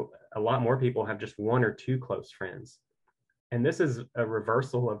 a lot more people have just 1 or 2 close friends. And this is a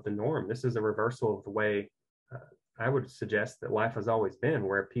reversal of the norm. This is a reversal of the way I would suggest that life has always been,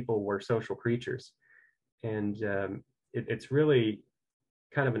 where people were social creatures. And it's really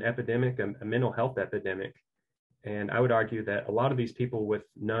kind of an epidemic, a mental health epidemic. And I would argue that a lot of these people with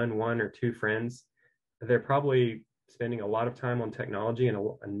none, 1 or 2 friends, they're probably spending a lot of time on technology and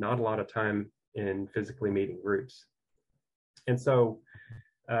not a lot of time in physically meeting groups. And so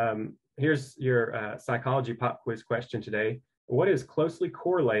here's your psychology pop quiz question today. What is closely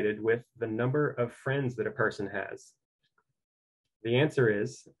correlated with the number of friends that a person has? The answer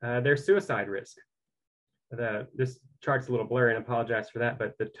is their suicide risk. This chart's a little blurry, and I apologize for that,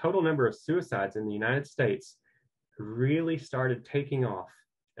 but the total number of suicides in the United States really started taking off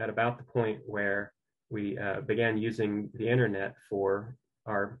at about the point where we began using the internet for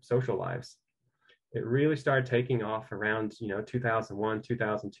our social lives. It really started taking off around 2001,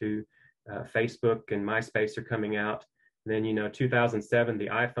 2002. Facebook and MySpace are coming out. And then 2007, the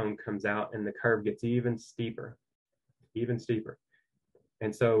iPhone comes out, and the curve gets even steeper.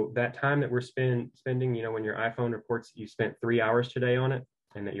 And so that time that we're spending, when your iPhone reports that you spent 3 hours today on it,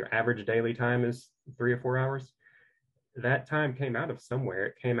 and that your average daily time is 3 or 4 hours, that time came out of somewhere.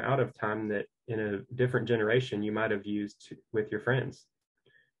 It came out of time that in a different generation you might have used with your friends.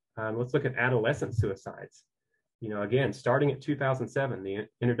 Let's look at adolescent suicides. Again, starting at 2007, the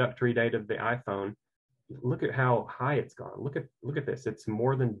introductory date of the iPhone, look at how high it's gone. Look at this. It's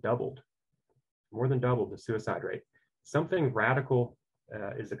more than doubled the suicide rate. Something radical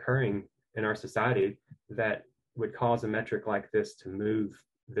is occurring in our society that would cause a metric like this to move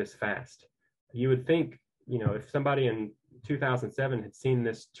this fast. You would think, if somebody in 2007 had seen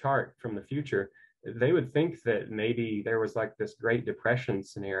this chart from the future, they would think that maybe there was like this Great Depression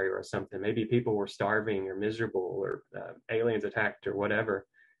scenario or something. Maybe people were starving or miserable, or aliens attacked or whatever.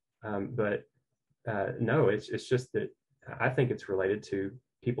 But no, it's just that I think it's related to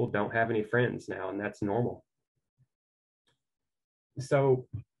people don't have any friends now, and that's normal. So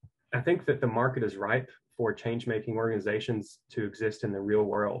I think that the market is ripe for change-making organizations to exist in the real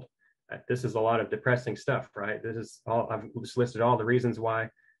world. This is a lot of depressing stuff, right? This is all, I've just listed all the reasons why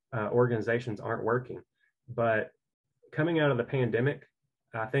organizations aren't working. But coming out of the pandemic,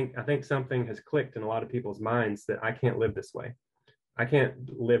 I think something has clicked in a lot of people's minds that I can't live this way. I can't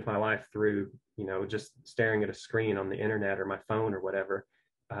live my life through, just staring at a screen on the internet or my phone or whatever.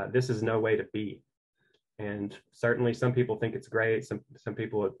 This is no way to be. And certainly some people think it's great. Some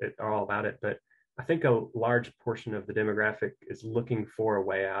people are all about it, but I think a large portion of the demographic is looking for a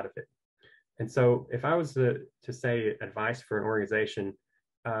way out of it. And so if I was to say advice for an organization,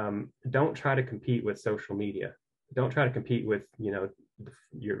 don't try to compete with social media. Don't try to compete with,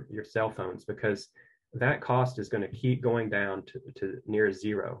 your cell phones, because that cost is going to keep going down to near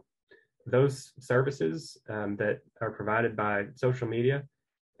zero. Those services that are provided by social media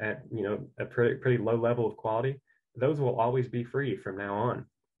at a pretty low level of quality, those will always be free from now on.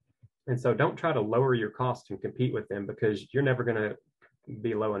 And so don't try to lower your costs and compete with them, because you're never going to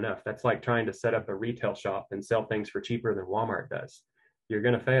be low enough. That's like trying to set up a retail shop and sell things for cheaper than Walmart does. You're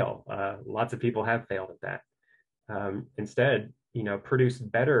going to fail. Lots of people have failed at that. Instead, produce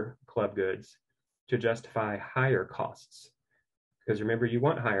better club goods to justify higher costs. Because remember, you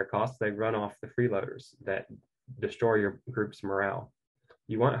want higher costs. They run off the freeloaders that destroy your group's morale.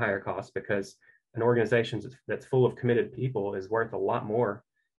 You want higher costs because an organization that's full of committed people is worth a lot more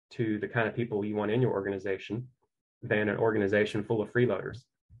to the kind of people you want in your organization than an organization full of freeloaders.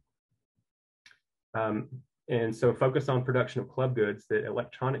 And so focus on production of club goods that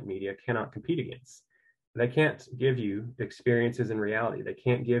electronic media cannot compete against. They can't give you experiences in reality. They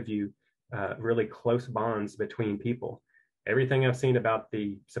can't give you really close bonds between people. Everything I've seen about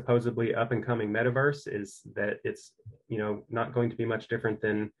the supposedly up and coming metaverse is that it's not going to be much different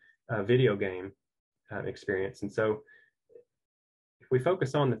than a video game experience. And so if we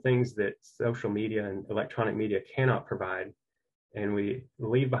focus on the things that social media and electronic media cannot provide, and we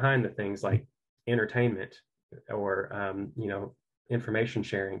leave behind the things like entertainment or information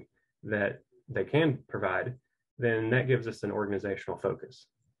sharing that they can provide, then that gives us an organizational focus.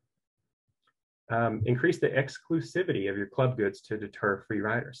 Increase the exclusivity of your club goods to deter free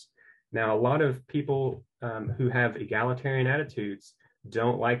riders. Now, a lot of people who have egalitarian attitudes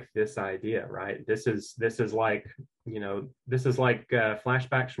don't like this idea, right? This is like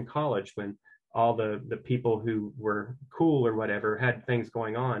flashbacks from college when all the people who were cool or whatever had things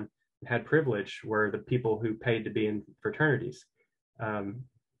going on, had privilege, were the people who paid to be in fraternities.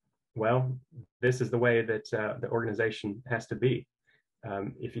 Well, this is the way that the organization has to be.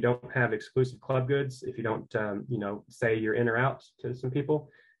 If you don't have exclusive club goods, if you don't, say you're in or out to some people,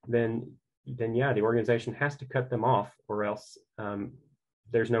 then yeah, the organization has to cut them off, or else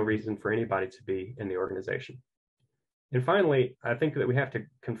there's no reason for anybody to be in the organization. And finally, I think that we have to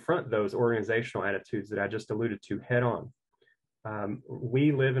confront those organizational attitudes that I just alluded to head on.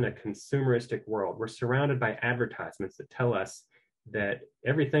 We live in a consumeristic world. We're surrounded by advertisements that tell us that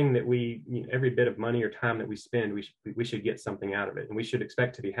everything that every bit of money or time that we spend, we should get something out of it, and we should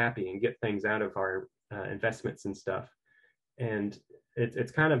expect to be happy and get things out of our investments and stuff. And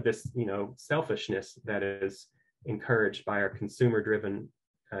it's kind of this selfishness that is encouraged by our consumer-driven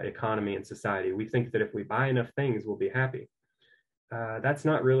economy and society. We think that if we buy enough things, we'll be happy. That's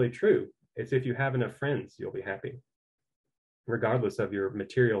not really true. It's if you have enough friends, you'll be happy, regardless of your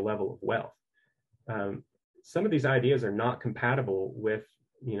material level of wealth. Some of these ideas are not compatible with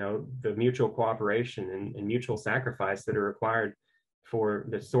the mutual cooperation and mutual sacrifice that are required for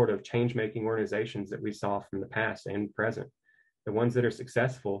the sort of change-making organizations that we saw from the past and present. The ones that are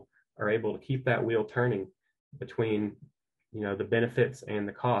successful are able to keep that wheel turning between the benefits and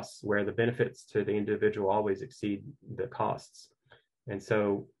the costs, where the benefits to the individual always exceed the costs. And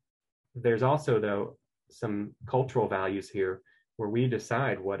so there's also, though, some cultural values here where we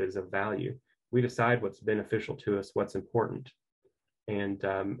decide what is of value. We decide what's beneficial to us, what's important. And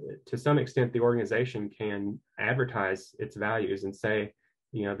to some extent, the organization can advertise its values and say,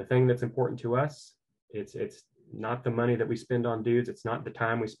 the thing that's important to us, it's not the money that we spend on dudes. It's not the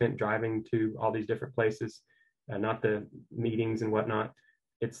time we spent driving to all these different places, not the meetings and whatnot.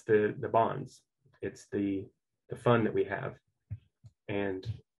 It's the bonds. It's the fun that we have. And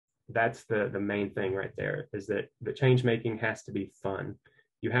that's the main thing right there, is that the change making has to be fun.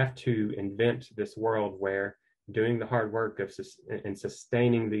 You have to invent this world where doing the hard work and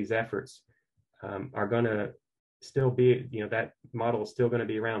sustaining these efforts are going to still be, that model is still going to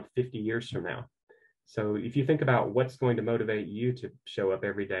be around 50 years from now. So if you think about what's going to motivate you to show up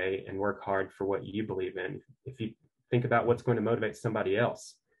every day and work hard for what you believe in, if you think about what's going to motivate somebody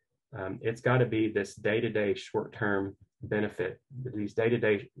else, it's got to be this day-to-day short-term benefit, these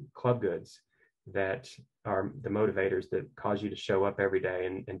day-to-day club goods that are the motivators that cause you to show up every day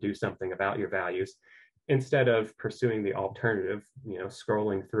and do something about your values, instead of pursuing the alternative,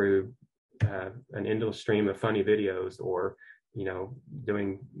 scrolling through an endless stream of funny videos or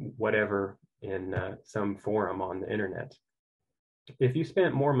doing whatever in some forum on the internet. If you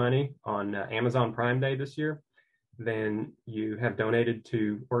spent more money on Amazon Prime Day this year than you have donated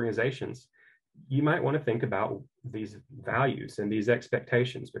to organizations, you might want to think about these values and these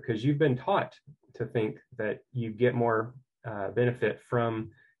expectations, because you've been taught to think that you get more benefit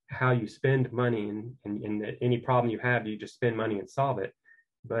from how you spend money, and that any problem you have, you just spend money and solve it.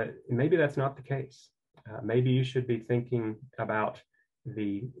 But maybe that's not the case. Maybe you should be thinking about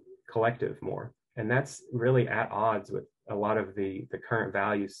the collective more. And that's really at odds with a lot of the current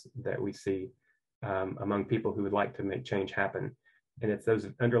values that we see among people who would like to make change happen. And it's those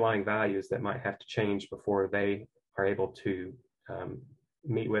underlying values that might have to change before they are able to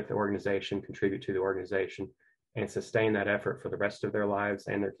meet with the organization, contribute to the organization, and sustain that effort for the rest of their lives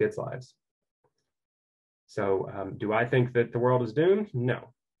and their kids' lives. So do I think that the world is doomed?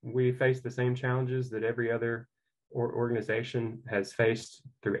 No. We face the same challenges that every other organization has faced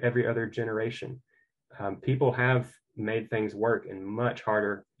through every other generation. People have made things work in much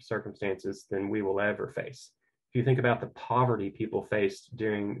harder circumstances than we will ever face. If you think about the poverty people faced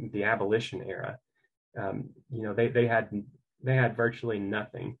during the abolition era, they had virtually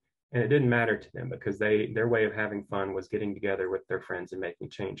nothing, and it didn't matter to them because their way of having fun was getting together with their friends and making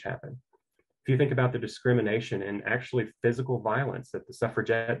change happen. If you think about the discrimination and actually physical violence that the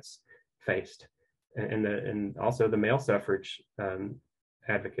suffragettes faced, and also the male suffrage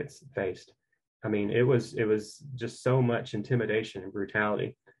advocates faced, I mean, it was just so much intimidation and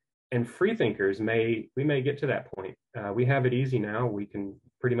brutality. And free thinkers we may get to that point. We have it easy now. We can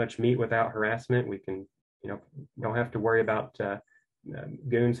pretty much meet without harassment. We can, don't have to worry about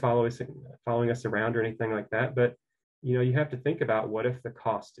goons following us around or anything like that. But you have to think about, what if the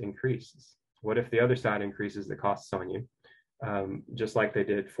cost increases? What if the other side increases the costs on you? Just like they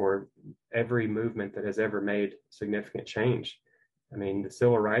did for every movement that has ever made significant change. I mean, the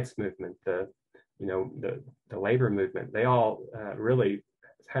civil rights movement, the labor movement, they all really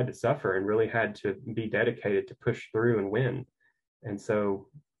had to suffer and really had to be dedicated to push through and win. And so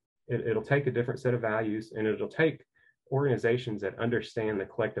it'll take a different set of values, and it'll take organizations that understand the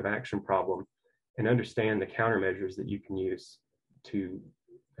collective action problem and understand the countermeasures that you can use to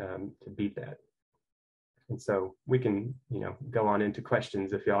beat that. And so we can, go on into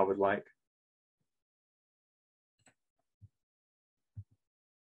questions if y'all would like.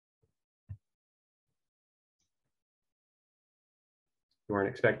 You weren't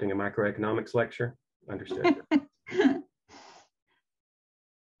expecting a microeconomics lecture? Understood.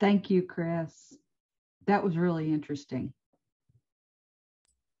 Thank you, Chris. That was really interesting.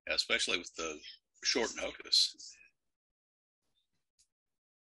 Yeah, especially with the short notice.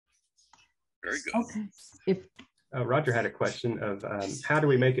 Very good. Okay. Roger had a question of how do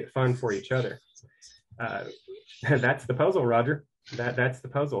we make it fun for each other? That's the puzzle, Roger. That's the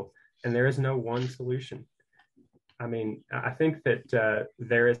puzzle. And there is no one solution. I mean, I think that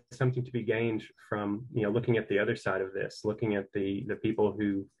there is something to be gained from, looking at the other side of this, looking at the people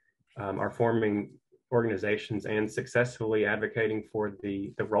who are forming organizations and successfully advocating for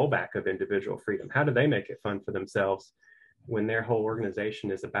the rollback of individual freedom. How do they make it fun for themselves when their whole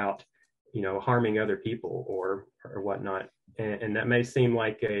organization is about, harming other people or whatnot? And that may seem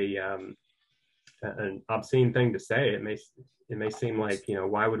like an obscene thing to say. It may seem like,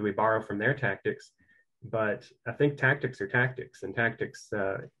 why would we borrow from their tactics? But I think tactics are tactics, and tactics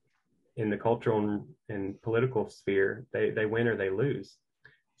in the cultural and political sphere, they win or they lose.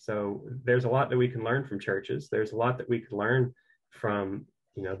 So there's a lot that we can learn from churches. There's a lot that we could learn from,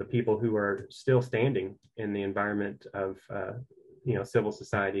 the people who are still standing in the environment of, civil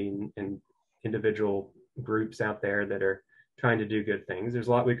society and individual groups out there that are trying to do good things. There's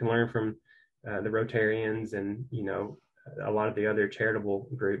a lot we can learn from the Rotarians and, a lot of the other charitable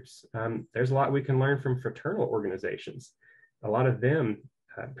groups. There's a lot we can learn from fraternal organizations. A lot of them,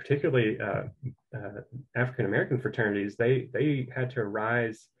 particularly African-American fraternities, they had to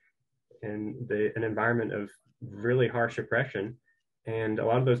rise in an environment of really harsh oppression. And a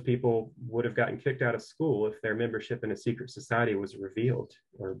lot of those people would have gotten kicked out of school if their membership in a secret society was revealed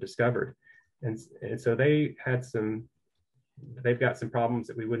or discovered. And so they've got some problems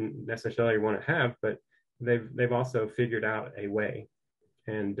that we wouldn't necessarily want to have, but they've also figured out a way.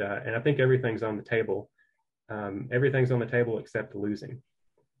 And I think everything's on the table. Everything's on the table except losing.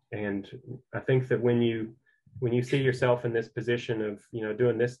 And I think that when you see yourself in this position of,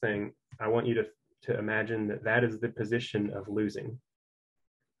 doing this thing, I want you to imagine that is the position of losing.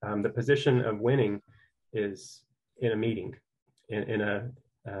 The position of winning is in a meeting, in a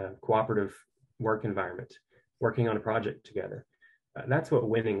cooperative work environment, working on a project together. That's what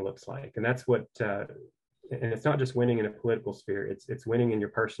winning looks like. And that's what and it's not just winning in a political sphere, it's winning in your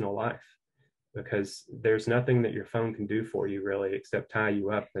personal life, because there's nothing that your phone can do for you really except tie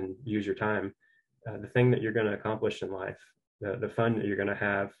you up and use your time. The thing that you're going to accomplish in life, the fun that you're going to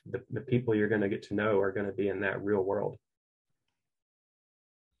have, the people you're going to get to know are going to be in that real world.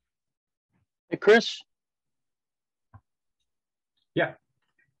 Hey, Chris? Yeah.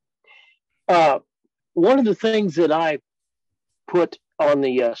 One of the things that I put on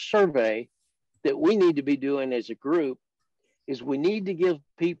the survey that we need to be doing as a group is we need to give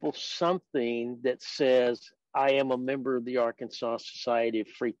people something that says, I am a member of the Arkansas Society of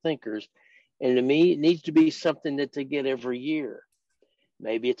Free Thinkers. And to me, it needs to be something that they get every year.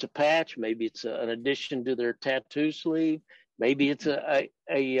 Maybe it's a patch, maybe it's an addition to their tattoo sleeve, maybe it's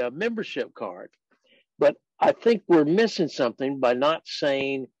a membership card. But I think we're missing something by not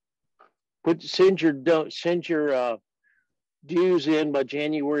saying, send your dues in by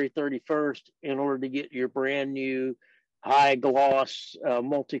January 31st in order to get your brand new high gloss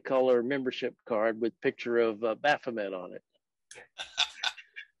multicolor membership card with picture of Baphomet on it.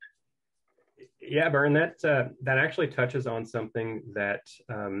 Yeah, Bern, that actually touches on something that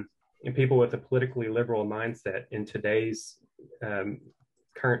people with a politically liberal mindset in today's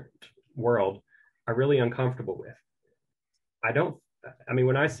current world are really uncomfortable with.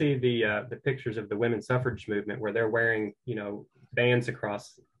 When I see the pictures of the women's suffrage movement where they're wearing, bands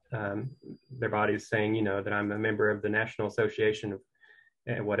across their bodies saying, that I'm a member of the National Association of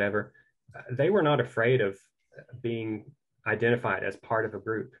whatever, they were not afraid of being identified as part of a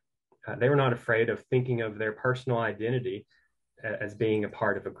group. They were not afraid of thinking of their personal identity as being a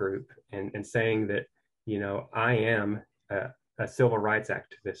part of a group and saying that, I am a civil rights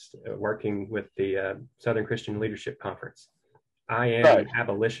activist working with the Southern Christian Leadership Conference. I am an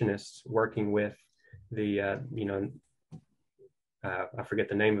abolitionist working with the, I forget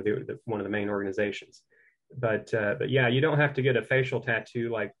the name of one of the main organizations. But yeah, you don't have to get a facial tattoo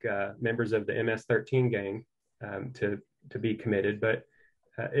like members of the MS-13 gang to be committed, but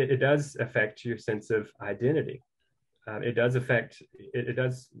it does affect your sense of identity. It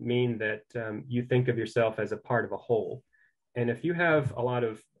does mean that you think of yourself as a part of a whole. And if you have a lot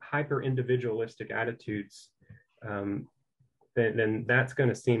of hyper individualistic attitudes, then that's going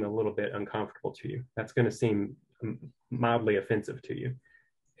to seem a little bit uncomfortable to you. That's going to seem mildly offensive to you.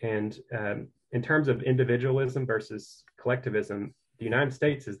 And in terms of individualism versus collectivism, the United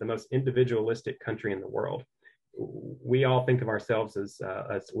States is the most individualistic country in the world. We all think of ourselves as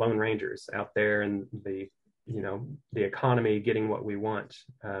lone rangers out there in the economy, getting what we want.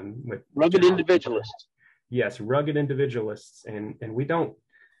 With rugged individualists. Yes, rugged individualists, and we don't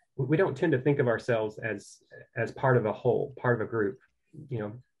tend to think of ourselves as part of a whole, part of a group.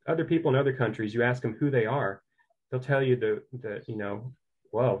 Other people in other countries, you ask them who they are, they'll tell you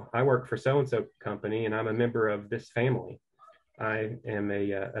well, I work for so-and-so company and I'm a member of this family. I am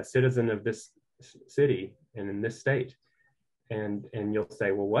a citizen of this city and in this state. And you'll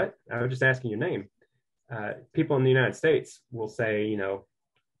say, well, what? I was just asking your name. People in the United States will say,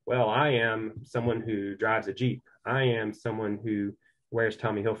 well, I am someone who drives a Jeep. I am someone who wears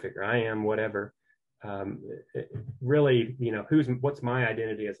Tommy Hilfiger. I am whatever. Really, what's my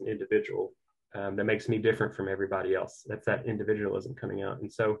identity as an individual that makes me different from everybody else? That's that individualism coming out.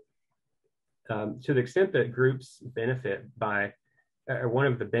 And so to the extent that groups benefit by, or one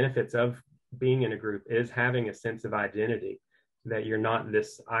of the benefits of being in a group is having a sense of identity, that you're not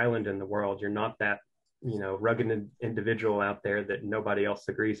this island in the world. You're not that, rugged individual out there that nobody else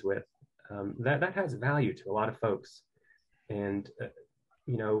agrees with. That has value to a lot of folks. And,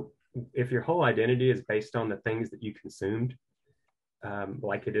 if your whole identity is based on the things that you consumed,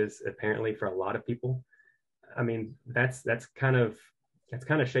 like it is apparently for a lot of people, that's kind of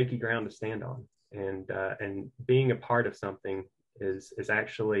shaky ground to stand on. And being a part of something is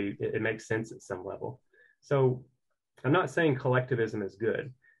actually, it makes sense at some level. So I'm not saying collectivism is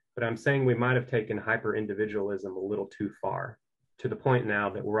good, but I'm saying we might have taken hyper individualism a little too far, to the point now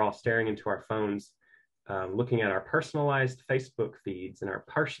that we're all staring into our phones, looking at our personalized Facebook feeds and our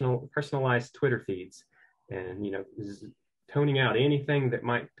personalized Twitter feeds, and toning out anything that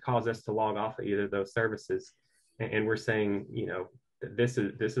might cause us to log off of either of those services. And we're saying, this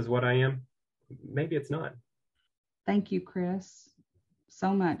is what I am. Maybe it's not. Thank you, Chris,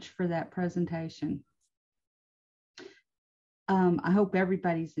 so much for that presentation. I hope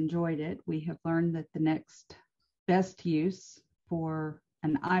everybody's enjoyed it. We have learned that the next best use for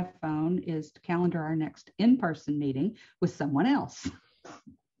an iPhone is to calendar our next in-person meeting with someone else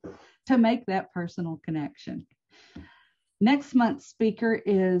to make that personal connection. Next month's speaker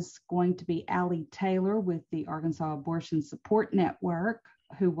is going to be Allie Taylor with the Arkansas Abortion Support Network.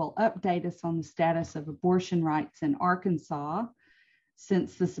 who will update us on the status of abortion rights in Arkansas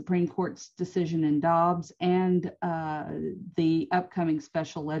since the Supreme Court's decision in Dobbs, and the upcoming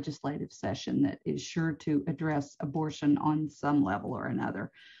special legislative session that is sure to address abortion on some level or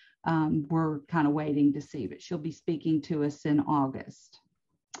another. We're kind of waiting to see, but she'll be speaking to us in August.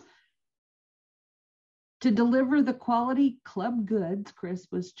 To deliver the quality club goods Chris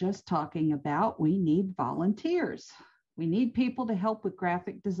was just talking about, we need volunteers. We need people to help with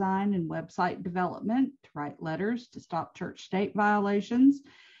graphic design and website development, to write letters, to stop church state violations,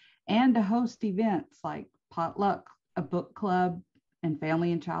 and to host events like potluck, a book club, and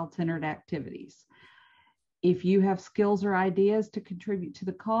family and child-centered activities. If you have skills or ideas to contribute to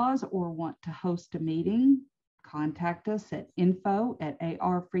the cause or want to host a meeting, contact us at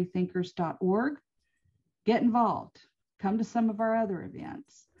info@arfreethinkers.org. Get involved. Come to some of our other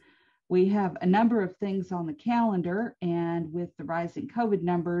events. We have a number of things on the calendar, and with the rising COVID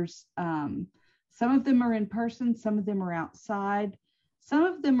numbers, some of them are in person, some of them are outside, some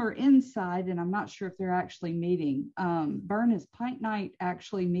of them are inside, and I'm not sure if they're actually meeting. Bern, is Pint Night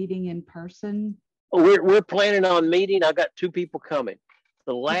actually meeting in person? We're planning on meeting. I got 2 people coming.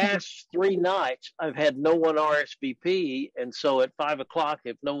 The last 3 nights, I've had no one RSVP, and so at 5 o'clock,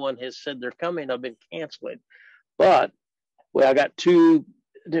 if no one has said they're coming, I've been canceling. But I got two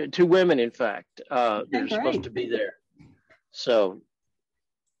women, in fact, they're supposed to be there. So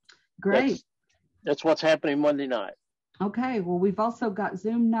great. That's what's happening Monday night. Okay, well, we've also got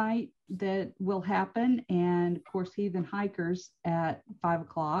Zoom night that will happen, and of course, Heathen Hikers at 5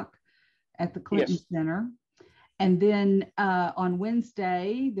 o'clock at the Clinton Center. And then on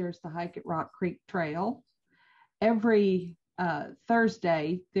Wednesday, there's the Hike at Rock Creek Trail. Every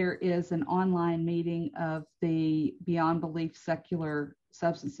Thursday, there is an online meeting of the Beyond Belief Secular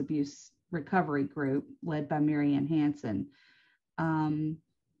Substance Abuse Recovery Group led by Marianne Hansen.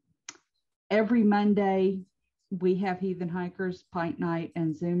 Every Monday, we have Heathen Hikers, Pint Night,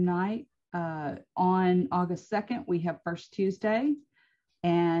 and Zoom Night. On August 2nd, we have First Tuesday,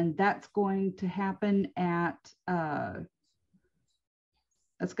 and that's going to happen at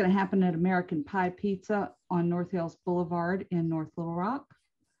American Pie Pizza on North Hills Boulevard in North Little Rock.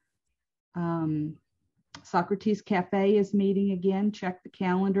 Socrates Cafe is meeting again. Check the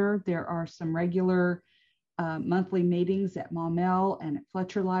calendar. There are some regular monthly meetings at Maumelle and at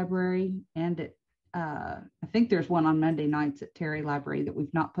Fletcher Library, and at I think there's one on Monday nights at Terry Library that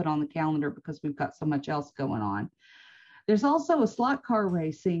we've not put on the calendar because we've got so much else going on. There's also a slot car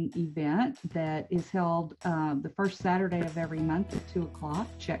racing event that is held the first Saturday of every month at 2 o'clock.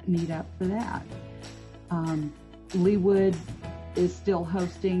 Meet up for that. Leewood is still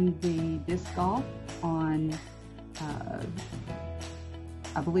hosting the disc golf on,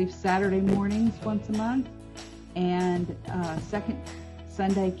 I believe, Saturday mornings once a month. And second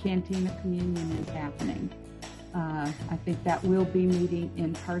Sunday Cantina Communion is happening. I think that will be meeting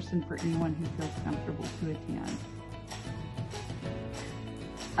in person for anyone who feels comfortable to attend.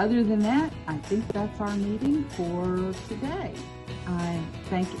 Other than that, I think that's our meeting for today. I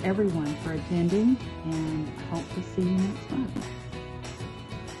thank everyone for attending, and I hope to see you next month.